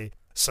Harley.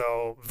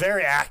 So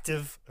very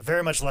active,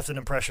 very much left an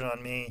impression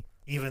on me,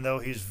 even though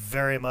he's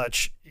very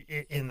much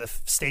in the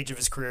stage of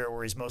his career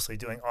where he's mostly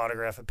doing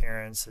autograph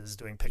appearances,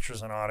 doing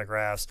pictures and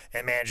autographs,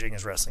 and managing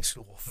his wrestling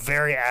school.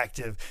 Very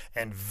active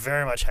and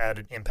very much had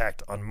an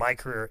impact on my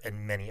career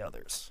and many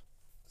others.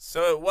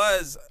 So it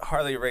was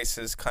Harley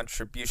Race's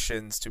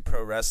contributions to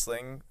pro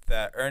wrestling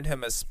that earned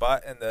him a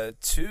spot in the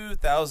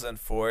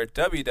 2004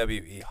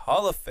 WWE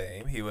Hall of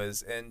Fame. He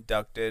was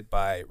inducted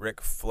by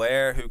Ric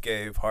Flair, who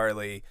gave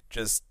Harley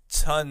just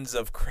tons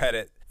of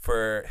credit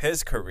for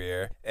his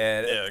career.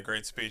 And yeah, a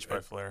great speech by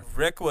Flair.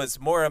 Rick was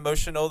more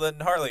emotional than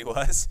Harley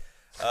was.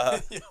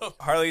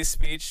 Harley's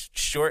speech,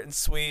 short and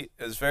sweet,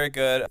 it was very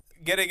good.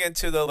 Getting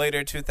into the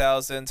later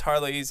 2000s,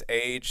 Harley's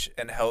age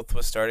and health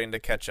was starting to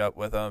catch up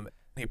with him.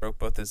 He broke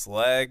both his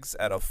legs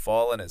at a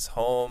fall in his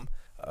home.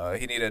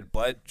 He needed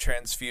blood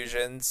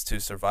transfusions to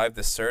survive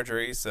the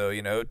surgery. So,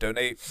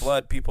 donate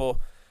blood,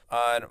 people.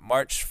 On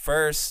March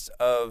 1st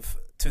of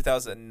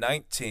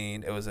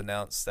 2019, it was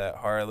announced that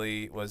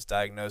Harley was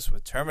diagnosed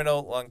with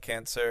terminal lung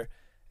cancer.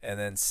 And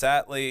then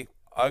sadly,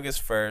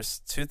 August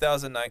 1st,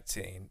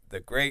 2019, the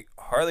great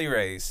Harley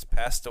Race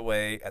passed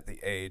away at the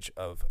age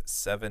of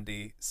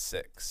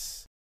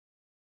 76.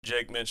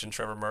 Jake mentioned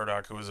Trevor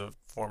Murdoch, who was a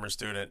former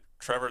student.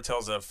 Trevor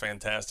tells a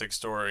fantastic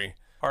story.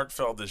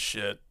 Heartfelt as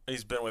shit.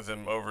 He's been with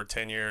him over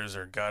 10 years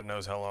or God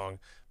knows how long.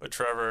 But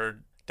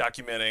Trevor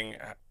documenting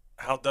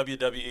how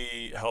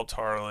WWE helped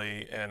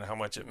Harley and how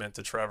much it meant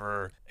to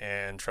Trevor,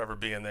 and Trevor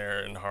being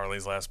there in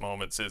Harley's last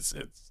moments.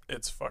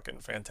 It's fucking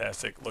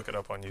fantastic. Look it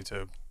up on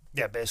YouTube.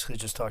 Yeah, basically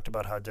just talked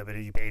about how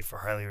WWE paid for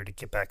Harley to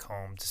get back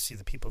home to see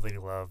the people that he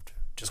loved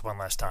just one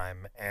last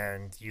time.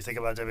 And you think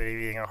about WWE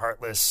being a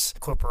heartless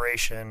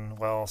corporation,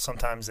 well,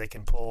 sometimes they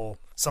can pull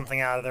something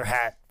out of their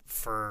hat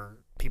for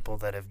people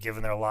that have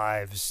given their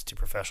lives to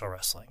professional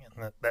wrestling.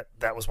 And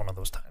that was one of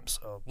those times.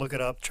 So look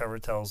it up. Trevor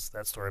tells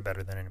that story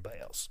better than anybody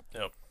else.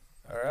 Yep.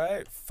 All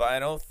right,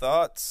 final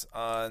thoughts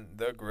on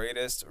the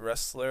greatest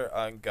wrestler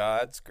on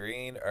God's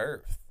green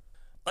earth.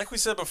 Like we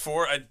said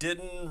before, I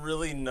didn't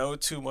really know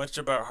too much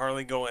about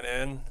Harley going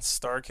in.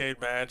 Starrcade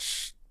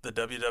match, the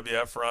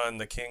WWF run,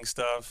 the King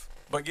stuff.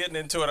 But getting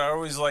into it, I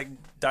always like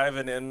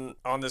diving in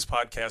on this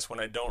podcast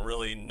when I don't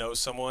really know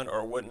someone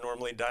or wouldn't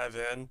normally dive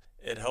in.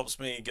 It helps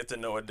me get to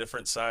know a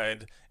different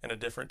side and a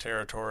different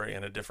territory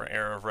and a different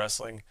era of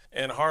wrestling.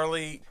 And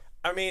Harley,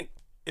 I mean,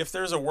 if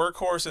there's a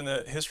workhorse in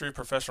the history of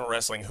professional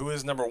wrestling, who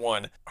is number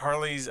one?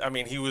 Harley's, I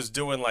mean, he was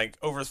doing like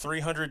over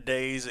 300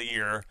 days a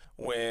year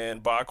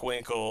when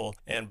Bockwinkel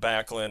and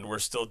Backlund were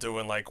still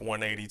doing like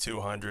 180,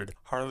 200.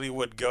 Harley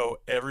would go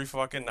every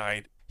fucking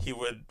night. He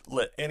would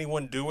let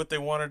anyone do what they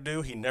want to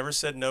do. He never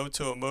said no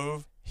to a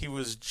move. He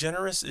was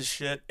generous as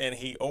shit, and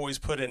he always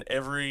put in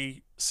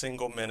every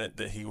single minute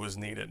that he was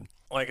needed.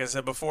 Like I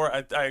said before,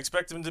 I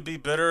expect him to be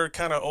bitter,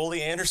 kind of Ole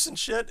Anderson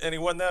shit, and he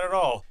wasn't that at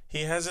all.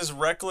 He has his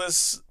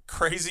reckless,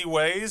 crazy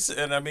ways,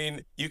 and I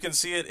mean, you can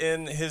see it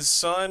in his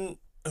son,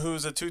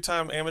 who's a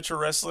two-time amateur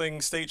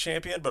wrestling state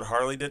champion, but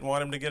Harley didn't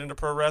want him to get into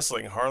pro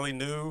wrestling. Harley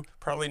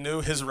probably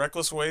knew his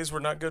reckless ways were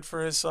not good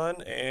for his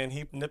son, and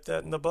he nipped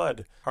that in the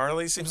bud.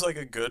 Harley seems like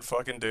a good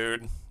fucking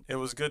dude. It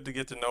was good to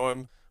get to know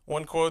him.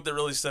 One quote that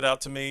really stood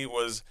out to me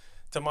was,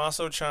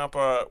 Tommaso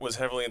Ciampa was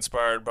heavily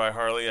inspired by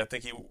Harley. I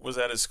think he was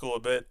at his school a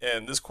bit,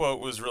 and this quote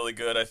was really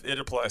good. It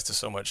applies to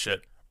so much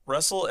shit.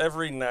 Wrestle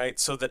every night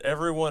so that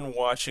everyone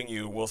watching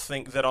you will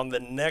think that on the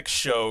next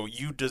show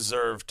you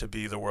deserve to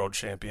be the world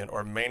champion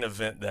or main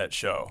event that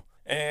show.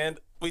 And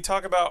we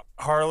talk about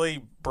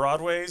Harley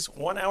Broadways,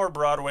 1 hour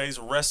Broadways,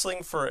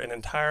 wrestling for an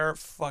entire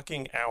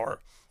fucking hour.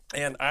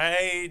 And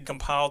I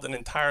compiled an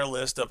entire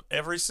list of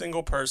every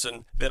single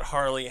person that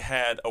Harley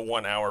had a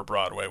 1 hour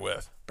Broadway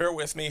with. Bear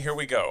with me, here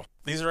we go.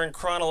 These are in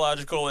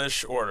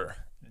chronological-ish order.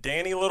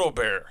 Danny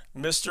Littlebear,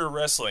 Mr.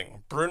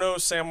 Wrestling, Bruno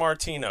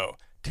Sammartino,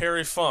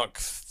 Terry Funk,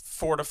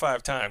 4 to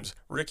 5 times,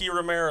 Ricky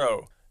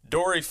Romero,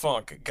 Dory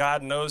Funk,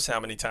 God knows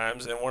how many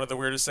times, and one of the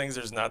weirdest things,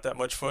 there's not that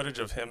much footage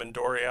of him and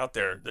Dory out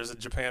there. There's a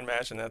Japan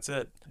match, and that's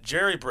it.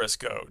 Jerry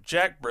Briscoe,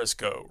 Jack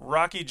Briscoe,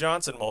 Rocky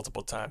Johnson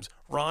multiple times,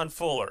 Ron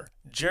Fuller,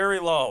 Jerry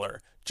Lawler,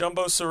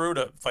 Jumbo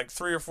Tsuruta like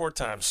 3 or 4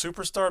 times,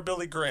 Superstar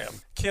Billy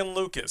Graham, Ken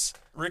Lucas,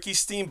 Ricky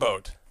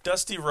Steamboat,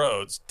 Dusty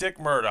Rhodes, Dick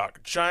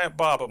Murdoch, Giant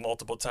Baba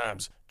multiple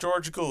times,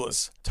 George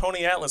Goulas,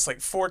 Tony Atlas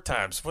like 4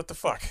 times, what the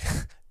fuck?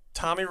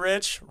 Tommy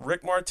Rich,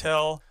 Rick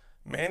Martel,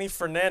 Manny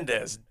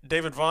Fernandez,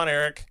 David Von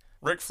Erich,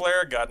 Ric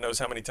Flair, God knows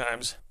how many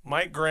times,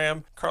 Mike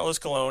Graham, Carlos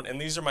Colon,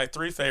 and these are my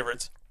 3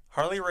 favorites.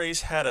 Harley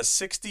Race had a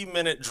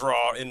 60-minute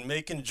draw in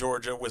Macon,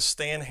 Georgia with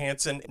Stan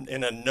Hansen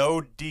in a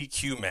no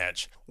DQ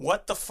match.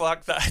 What the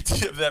fuck? The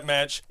idea of that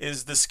match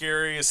is the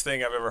scariest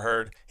thing I've ever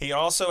heard. He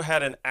also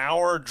had an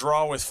hour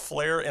draw with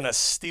Flair in a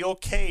steel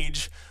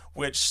cage,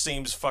 which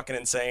seems fucking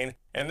insane.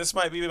 And this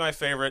might be my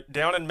favorite.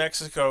 Down in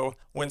Mexico,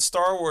 when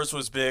Star Wars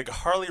was big,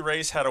 Harley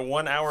Race had a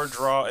 1 hour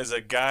draw as a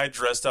guy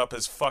dressed up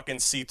as fucking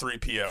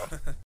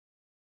C-3PO.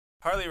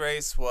 Harley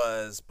Race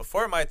was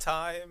before my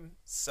time,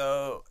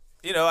 so,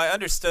 I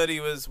understood he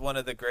was one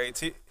of the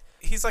greats.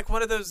 He's like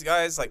one of those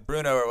guys like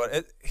Bruno or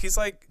what. He's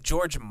like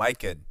George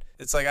Mikan.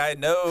 It's like I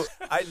know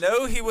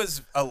he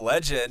was a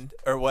legend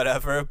or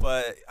whatever,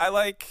 but I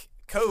like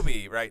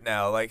Kobe right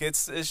now. Like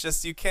it's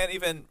just you can't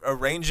even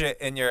arrange it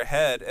in your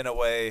head in a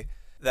way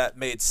that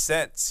made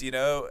sense,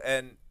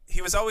 And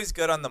he was always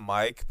good on the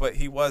mic, but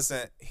he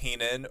wasn't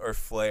Heenan or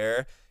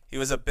Flair. He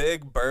was a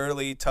big,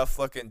 burly,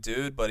 tough-looking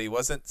dude, but he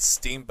wasn't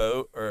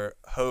Steamboat or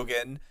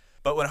Hogan.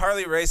 But when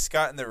Harley Race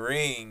got in the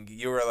ring,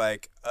 you were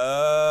like,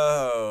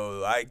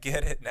 oh, I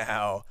get it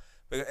now.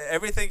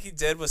 Everything he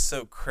did was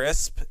so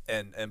crisp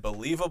and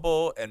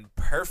believable and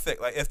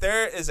perfect. Like, if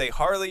there is a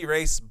Harley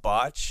Race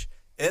botch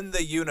in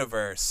the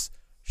universe,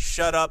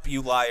 shut up,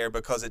 you liar,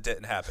 because it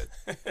didn't happen.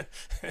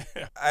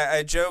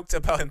 I joked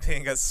about him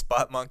being a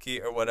spot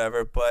monkey or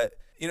whatever, but,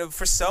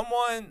 for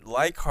someone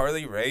like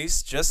Harley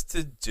Race, just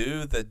to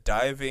do the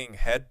diving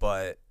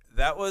headbutt,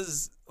 that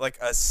was like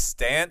a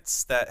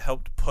stance that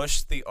helped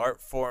push the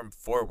art form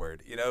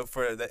forward. You know,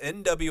 for the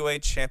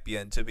NWA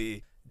champion to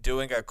be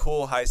doing a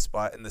cool high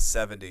spot in the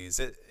 70s,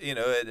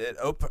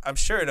 I'm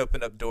sure it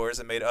opened up doors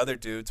and made other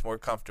dudes more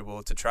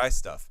comfortable to try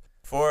stuff.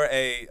 For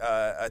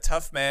a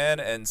tough man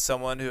and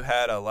someone who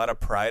had a lot of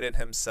pride in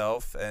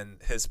himself and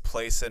his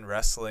place in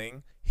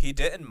wrestling, he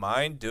didn't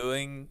mind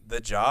doing the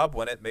job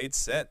when it made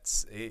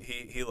sense.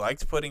 He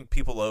liked putting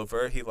people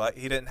over. He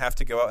didn't have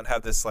to go out and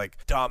have this like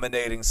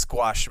dominating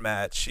squash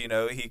match. You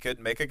know, he could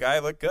make a guy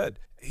look good.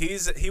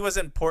 He was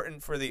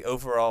important for the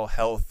overall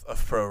health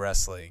of pro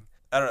wrestling.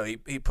 I don't know.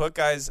 He put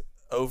guys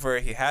over.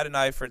 He had an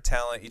eye for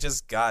talent. He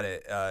just got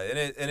it.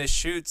 In his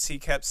shoots, he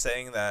kept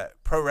saying that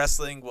pro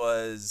wrestling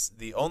was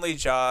the only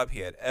job he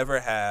had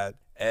ever had,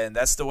 and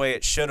that's the way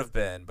it should have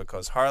been,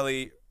 because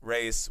Harley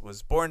Race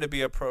was born to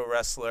be a pro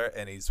wrestler,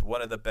 and he's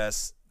one of the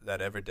best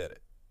that ever did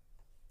it.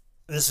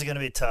 This is going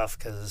to be tough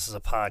because this is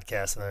a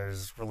podcast and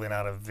there's really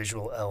not a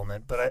visual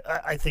element. But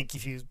I think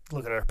if you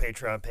look at our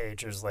Patreon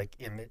page, there's like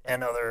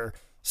and other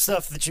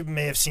stuff that you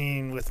may have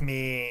seen with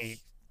me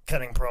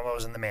cutting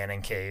promos in the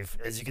Manning Cave.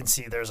 As you can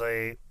see, there's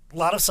a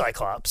lot of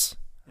Cyclops,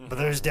 but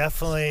there's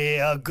definitely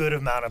a good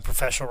amount of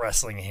professional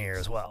wrestling in here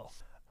as well.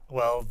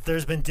 Well,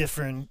 there's been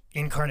different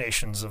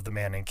incarnations of the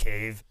Manning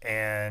Cave,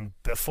 and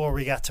before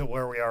we got to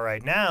where we are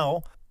right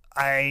now,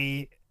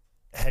 I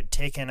had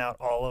taken out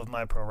all of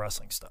my pro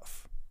wrestling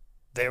stuff.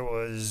 There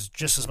was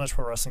just as much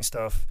pro wrestling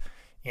stuff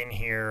in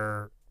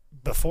here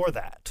before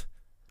that.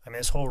 I mean,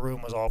 this whole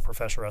room was all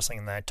professional wrestling,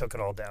 and then I took it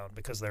all down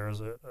because there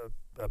was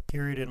a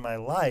period in my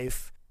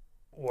life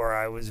where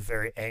I was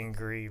very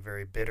angry,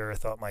 very bitter,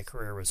 thought my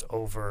career was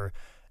over,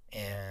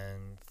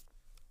 and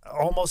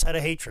almost had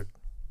a hatred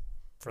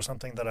for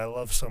something that I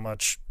love so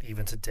much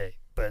even today.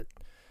 But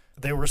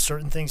there were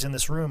certain things in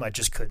this room I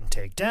just couldn't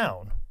take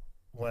down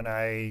when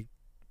I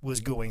was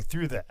going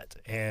through that.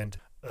 And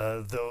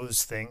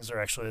those things are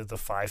actually the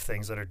 5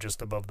 things that are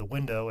just above the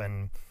window.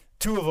 And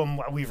 2 of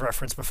them we've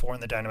referenced before in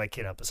the Dynamite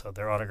Kid episode.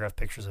 They're autographed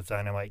pictures of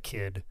Dynamite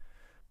Kid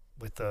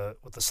with the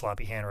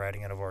sloppy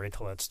handwriting, and I've already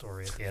told that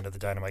story at the end of the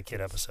Dynamite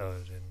Kid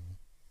episode and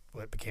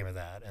what became of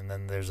that. And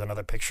then there's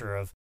another picture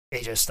of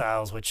AJ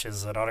Styles, which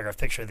is an autographed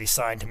picture that he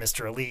signed to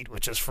Mr. Elite,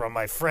 which is from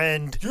my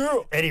friend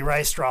Eddie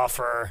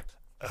Reistroffer,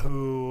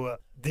 who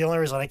the only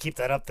reason I keep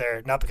that up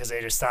there, not because of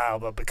AJ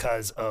Styles, but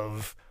because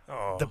of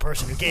the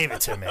person who gave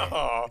it to me.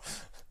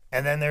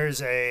 And then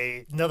there's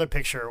another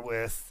picture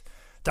with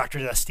Dr.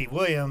 Death Steve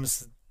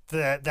Williams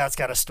that's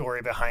got a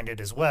story behind it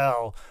as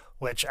well,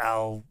 which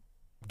I'll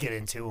get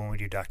into when we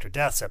do Dr.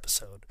 Death's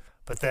episode.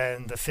 But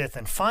then the 5th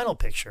and final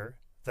picture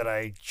that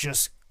I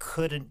just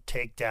couldn't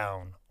take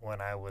down when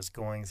I was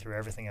going through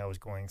everything I was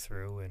going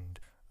through, and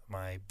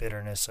my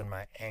bitterness and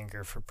my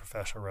anger for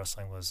professional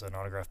wrestling, was an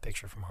autographed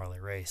picture from Harley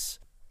Race,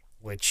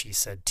 which he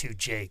said, "To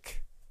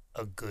Jake,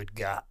 a good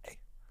guy.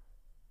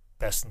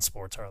 Best in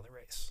sports, Harley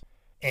Race."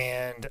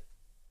 And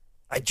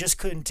I just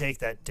couldn't take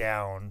that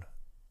down,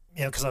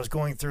 you know, because I was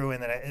going through,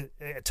 and then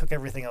I took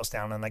everything else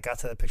down, and I got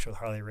to that picture with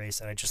Harley Race,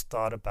 and I just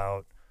thought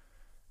about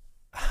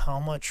how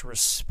much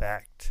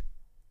respect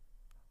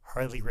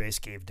Harley Race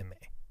gave to me.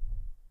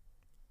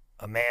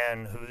 A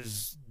man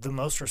who's the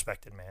most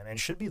respected man, and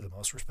should be the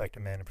most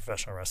respected man in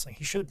professional wrestling.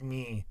 He showed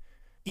me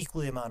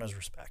equally amount of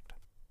respect,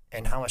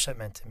 and how much that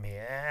meant to me.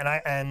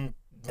 And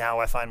now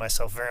I find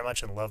myself very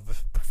much in love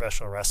with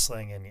professional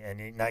wrestling,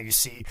 and now you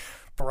see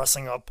pro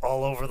wrestling up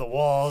all over the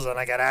walls, and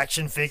I got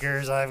action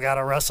figures. I've got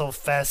a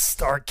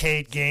WrestleFest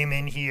arcade game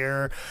in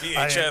here,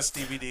 VHS,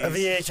 DVDs,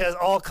 VHS,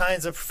 all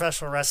kinds of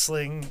professional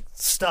wrestling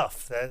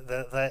stuff.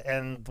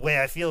 And the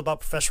way I feel about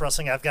professional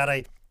wrestling, I've got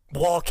a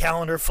wall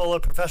calendar full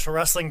of professional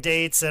wrestling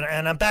dates, and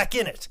I'm back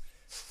in it.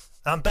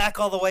 I'm back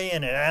all the way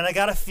in it, and I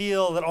gotta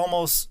feel that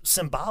almost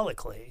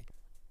symbolically,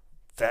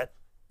 that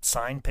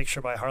signed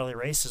picture by Harley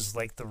Race is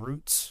like the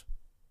roots.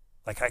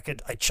 Like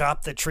I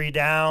chopped the tree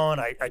down,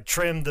 I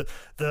trimmed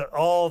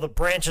all the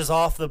branches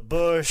off the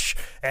bush,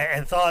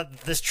 and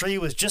thought this tree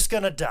was just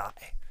gonna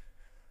die.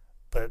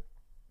 But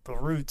the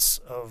roots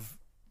of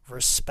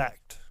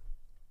respect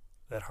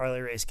that Harley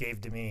Race gave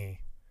to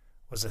me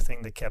was the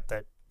thing that kept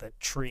that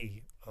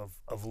tree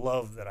of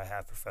love that I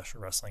have for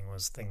professional wrestling,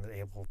 was the thing that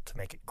able to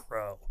make it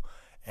grow,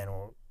 and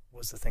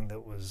was the thing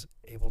that was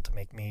able to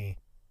make me.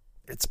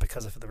 It's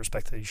because of the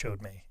respect that he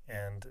showed me,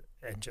 and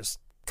just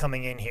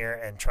coming in here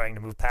and trying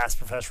to move past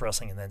professional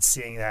wrestling, and then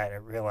seeing that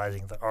and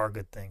realizing there are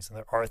good things and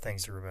there are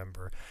things to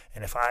remember.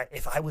 And if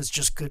I was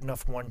just good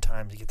enough one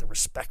time to get the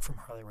respect from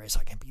Harley Race,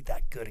 I can be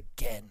that good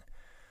again,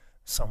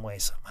 some way,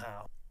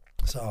 somehow.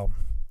 So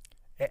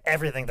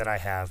everything that I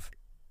have,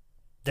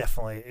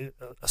 definitely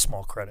a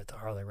small credit to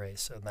Harley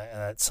Race, and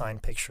that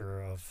signed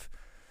picture of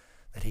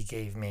that he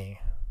gave me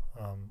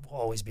will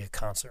always be a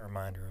constant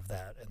reminder of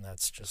that. And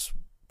that's just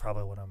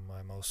probably one of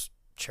my most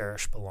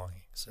cherished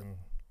belongings in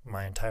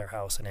my entire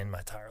house and in my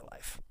entire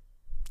life.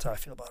 That's how I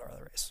feel about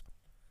Harley Race.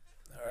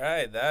 All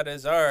right, that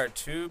is our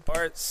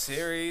 2-part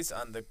series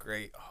on the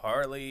great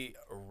Harley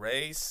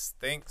Race.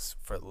 Thanks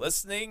for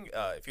listening.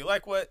 If you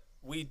like what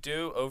we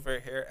do over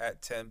here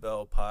at 10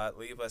 Bell Pod.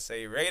 Leave us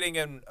a rating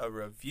and a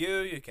review.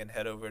 You can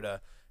head over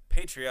to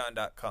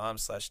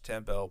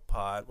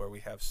patreon.com/10bellpod where we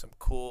have some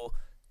cool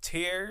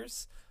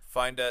tiers.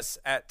 Find us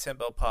at 10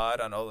 Bell Pod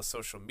on all the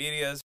social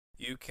medias.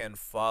 You can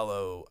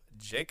follow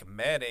Jake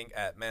Manning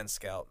at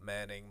Manscout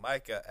Manning,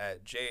 Micah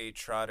at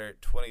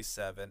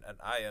JTrotter27, and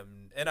I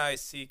am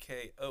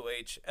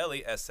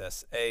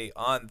NICKOHLESSA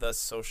on the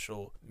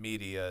social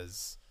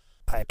medias.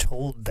 I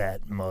told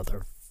that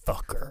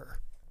motherfucker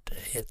to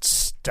hit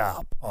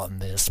stop on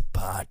this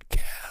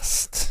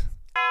podcast.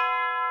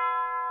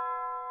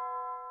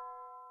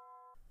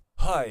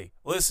 Hi,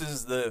 this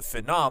is the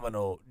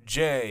phenomenal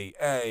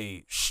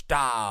J.A.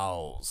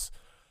 Styles.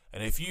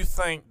 And if you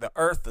think the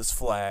earth is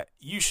flat,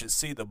 you should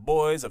see the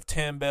boys of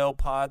 10 Bell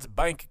Pod's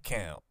bank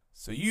account.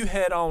 So you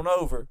head on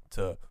over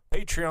to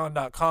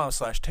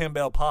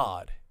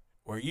patreon.com/10bellpod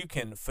where you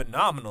can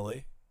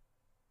phenomenally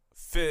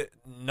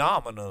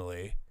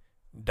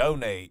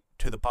donate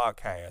to the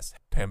podcast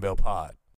 10 Bell Pod.